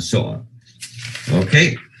others and so on.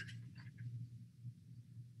 Okay.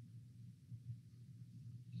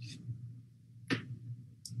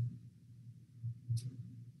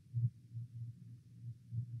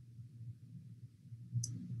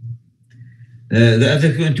 The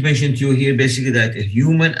other thing to mention to you here, basically that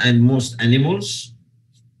human and most animals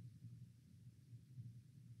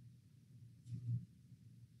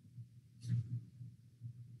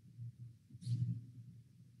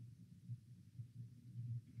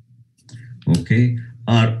okay,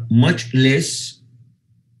 are much less,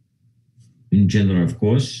 in general, of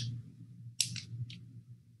course,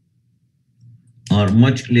 are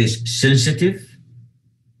much less sensitive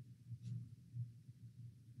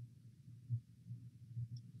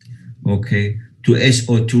okay, to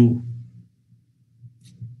SO2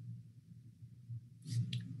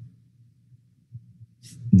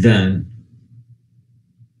 than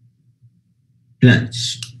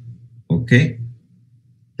plants, okay,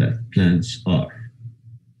 that plants are,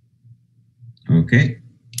 okay.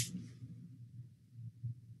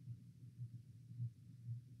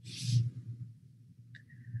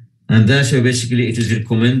 And that's why basically it is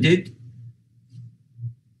recommended,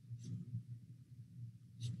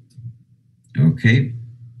 okay,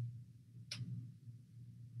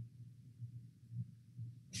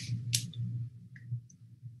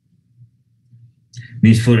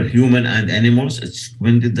 means for human and animals, it's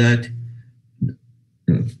recommended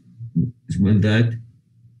that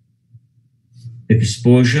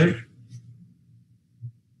exposure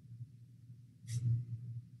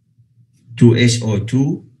to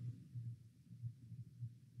SO2,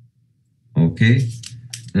 okay,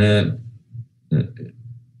 uh, uh,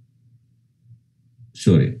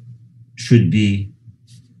 sorry, should be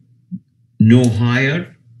no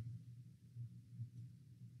higher,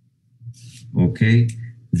 okay,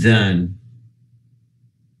 than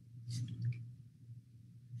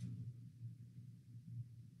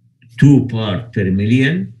 2 parts per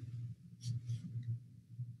million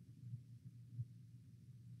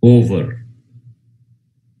over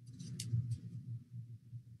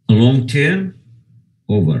a long term,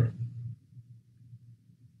 over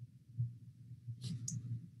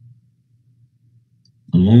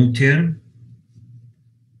a long term,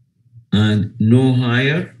 and no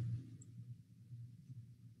higher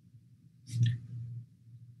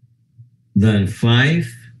than 5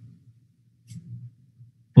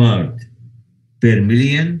 parts per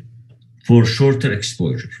million for shorter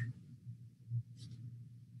exposure.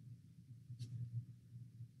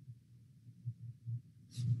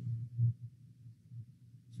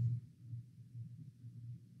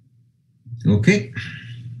 Okay.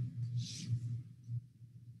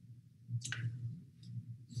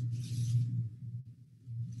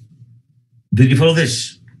 Did you follow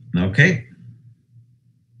this? Okay.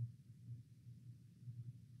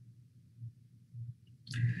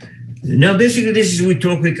 Now, basically, this is we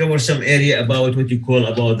cover some area about what you call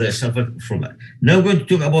about the sulfur format. Now, we're going to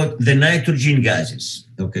talk about the nitrogen gases.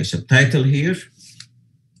 Okay, subtitle here.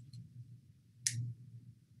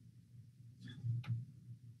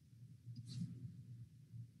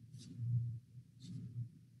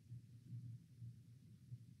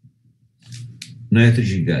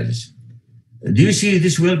 Nitrogen gases. Do you see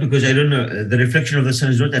this well? Because I don't know, the reflection of the sun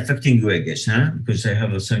is not affecting you, I guess, huh? Because I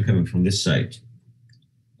have the sun coming from this side.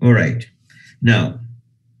 All right. Now,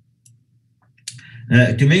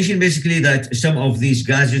 to mention basically that some of these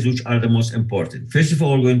gases which are the most important. First of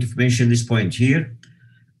all, we're going to mention this point here,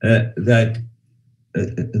 that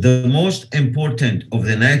the most important of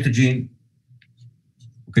the nitrogen,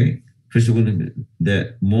 okay, first of all,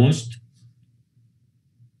 the most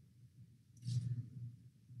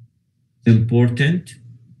important,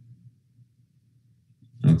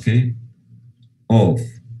 okay, of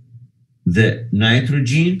the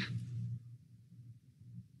nitrogen,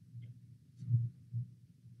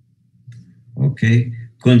 okay,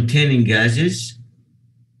 containing gases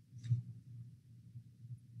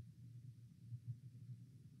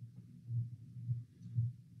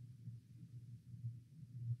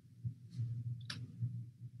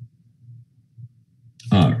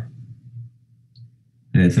are.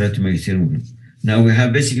 I try to make it. Now we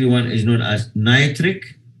have basically one is known as nitric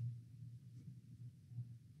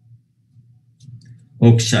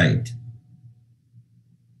oxide.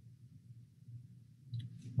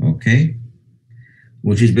 Okay,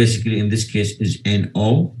 which is basically in this case is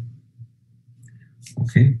NO.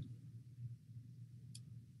 Okay,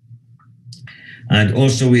 and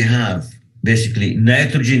also we have basically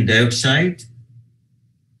nitrogen dioxide,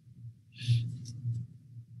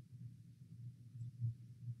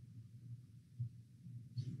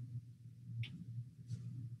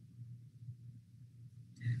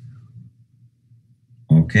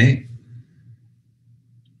 okay,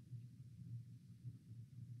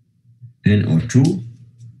 NO2.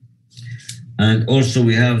 And also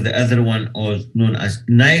we have the other one known as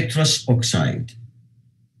nitrous oxide.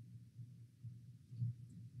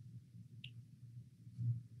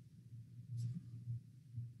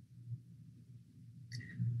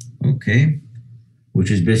 Okay, which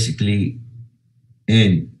is basically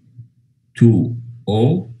N2O.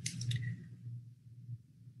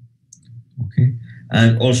 Okay,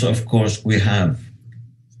 and also, of course, we have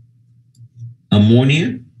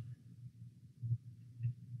ammonia,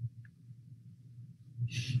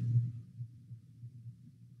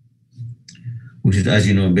 which is, as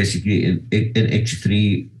you know, basically an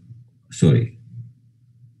H3, sorry,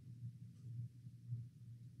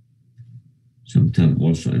 sometimes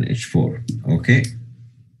also an H4. Okay.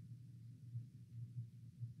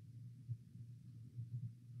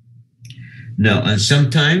 Now, and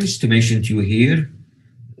sometimes, to mention to you here,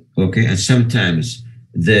 okay, and sometimes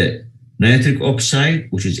the nitric oxide,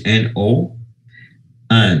 which is NO,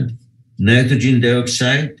 and nitrogen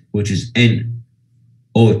dioxide, which is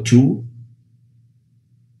NO2,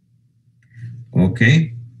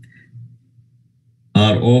 okay,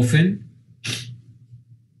 are often,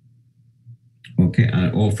 okay,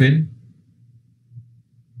 are often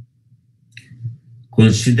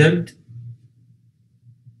considered,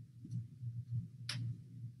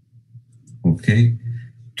 okay,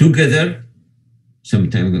 together,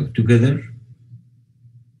 sometimes together,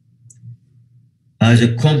 as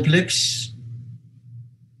a complex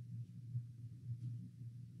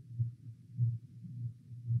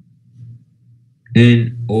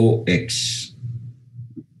NOx.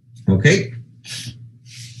 Okay.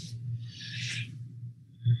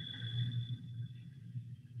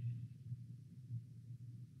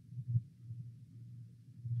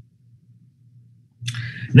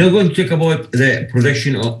 Now we're going to talk about the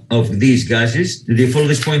production of these gases. Did you follow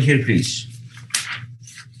this point here, please?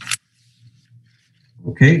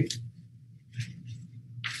 Okay.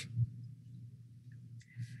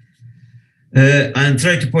 And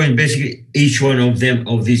try to point basically each one of them,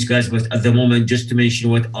 of these gases, but at the moment, just to mention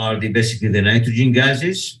what are the basically the nitrogen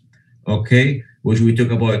gases, okay, which we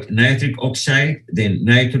talk about nitric oxide, then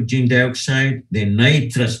nitrogen dioxide, then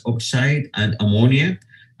nitrous oxide, and ammonia.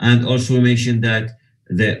 And also we mentioned that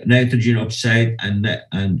the nitrogen oxide and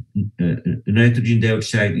nitrogen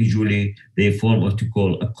dioxide, usually they form what we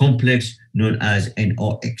call a complex known as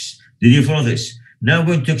NOx. Did you follow this? Now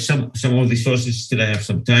we're going to take some of the sources. Still, I have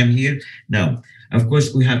some time here. Now, of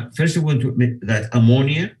course, we have first we want to admit that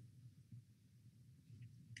ammonia,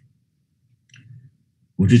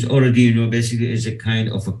 which is already, you know, basically is a kind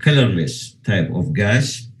of a colorless type of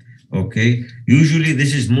gas. Okay, usually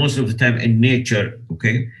this is most of the time in nature.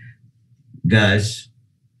 Okay, gas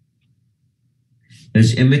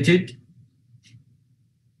is emitted.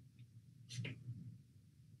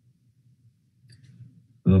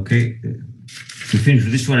 Okay, to finish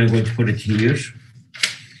this one, I'm going to put it here.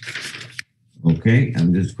 Okay,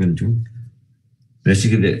 I'm just going to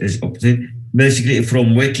basically there is opposite. Basically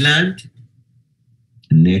from wetland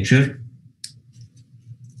in nature.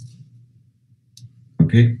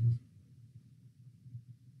 Okay,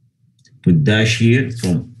 put dash here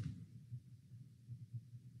from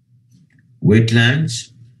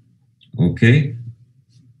wetlands. Okay,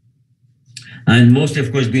 and most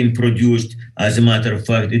of course being produced as a matter of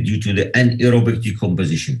fact due to the anaerobic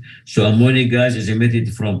decomposition. So ammonia gas is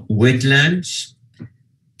emitted from wetlands,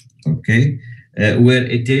 okay, where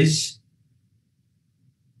it is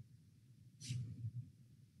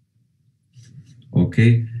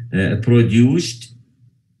okay produced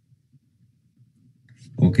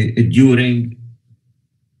okay during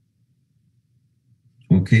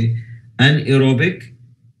okay anaerobic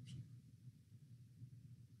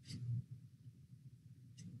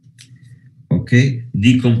okay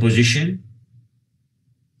decomposition,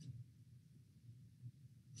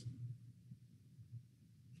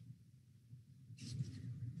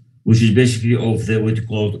 which is basically of the what you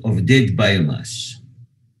call of dead biomass.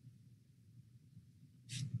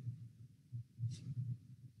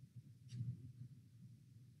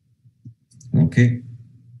 Okay,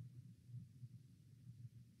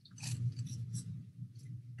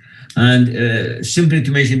 and simply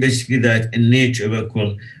to mention basically that in nature we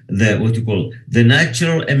call the what you call the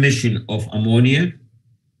natural emission of ammonia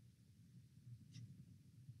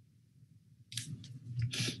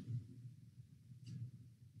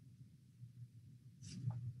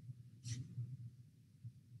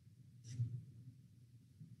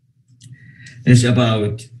is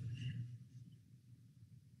about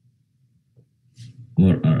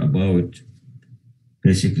or are about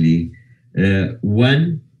basically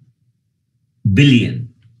 1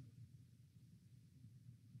 billion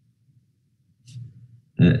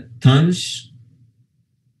tons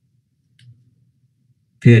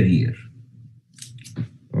per year.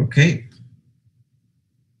 Okay.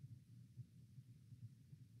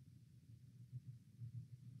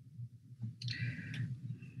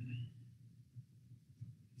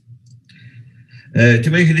 To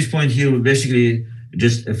make this point here, basically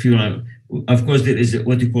just a few. Of course, there is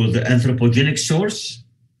what you call the anthropogenic source,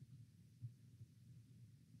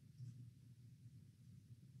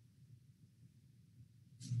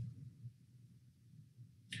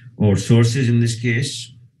 or sources in this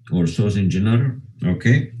case, or source in general.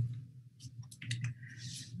 Okay.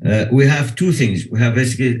 We have two things. We have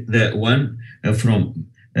basically the one from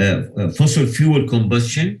fossil fuel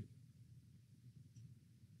combustion.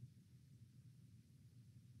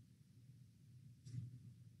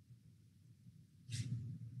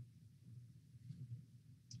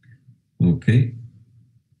 Okay.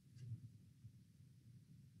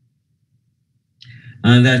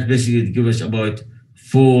 And that basically gives us about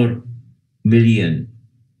 4 million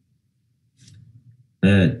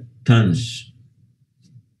tons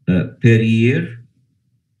per year.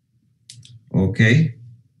 Okay.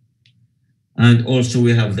 And also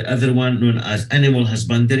we have the other one known as animal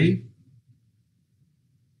husbandry.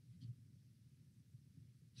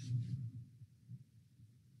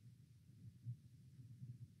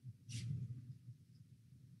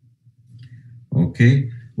 Okay,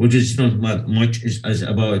 which is not much, is as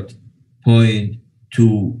about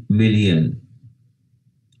 0.2 million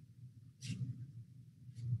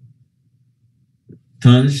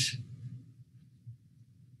tons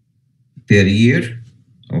per year.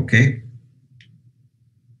 Okay.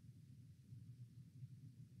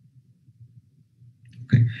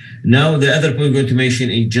 Okay. Now the other point I'm going to mention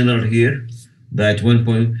in general here, that one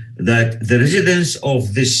point, that the residence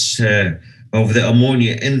of this of the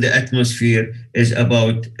ammonia in the atmosphere is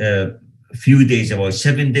about a few days, about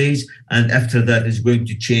 7 days, and after that is going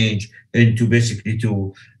to change into basically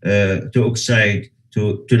to oxide,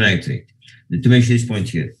 to nitrate. To mention this point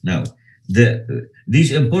here now.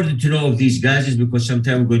 These important to know of these gases, because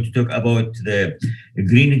sometimes we're going to talk about the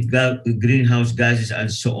greenhouse gases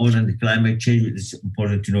and so on, and the climate change. It's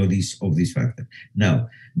important to know these factors. Now,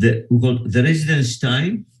 we call the residence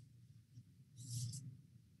time.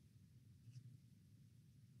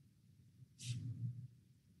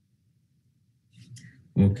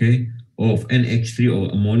 Okay, of NH3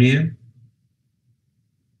 or ammonia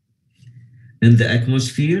in the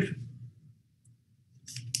atmosphere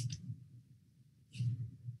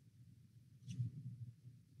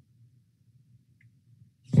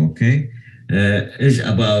okay, is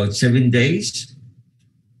about 7 days.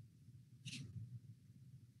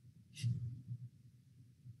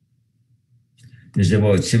 Is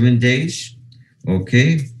about 7 days.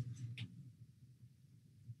 Okay.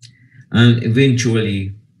 And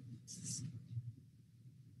eventually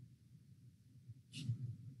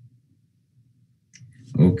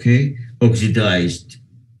okay, oxidized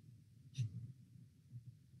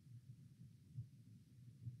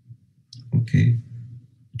okay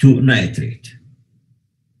to nitrate.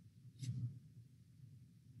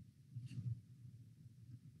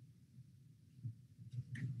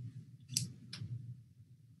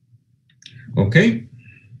 Okay.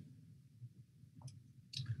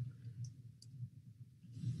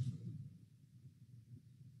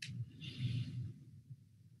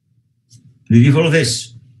 Did you follow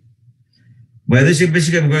this? Well, this is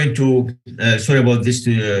basically, I'm going to, sorry about this,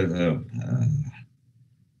 to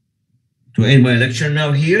end my lecture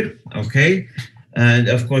now here, okay? And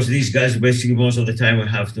of course, these guys, basically, most of the time we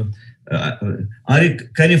have to,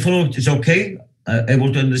 can you follow? It's okay?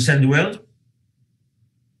 Able to understand well?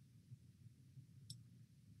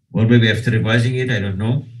 Or maybe after revising it, I don't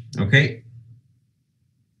know. Okay.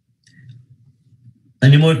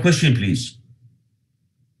 Any more question, please?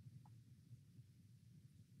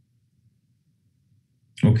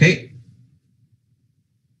 Okay.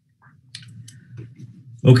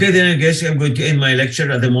 Okay, then I guess I'm going to end my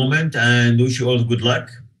lecture at the moment and wish you all good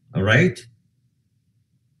luck. All right.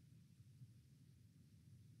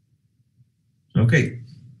 Okay.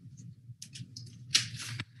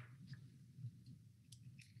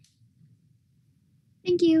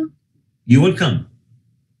 Thank you. You're welcome.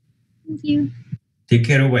 Thank you. Take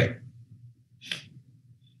care away.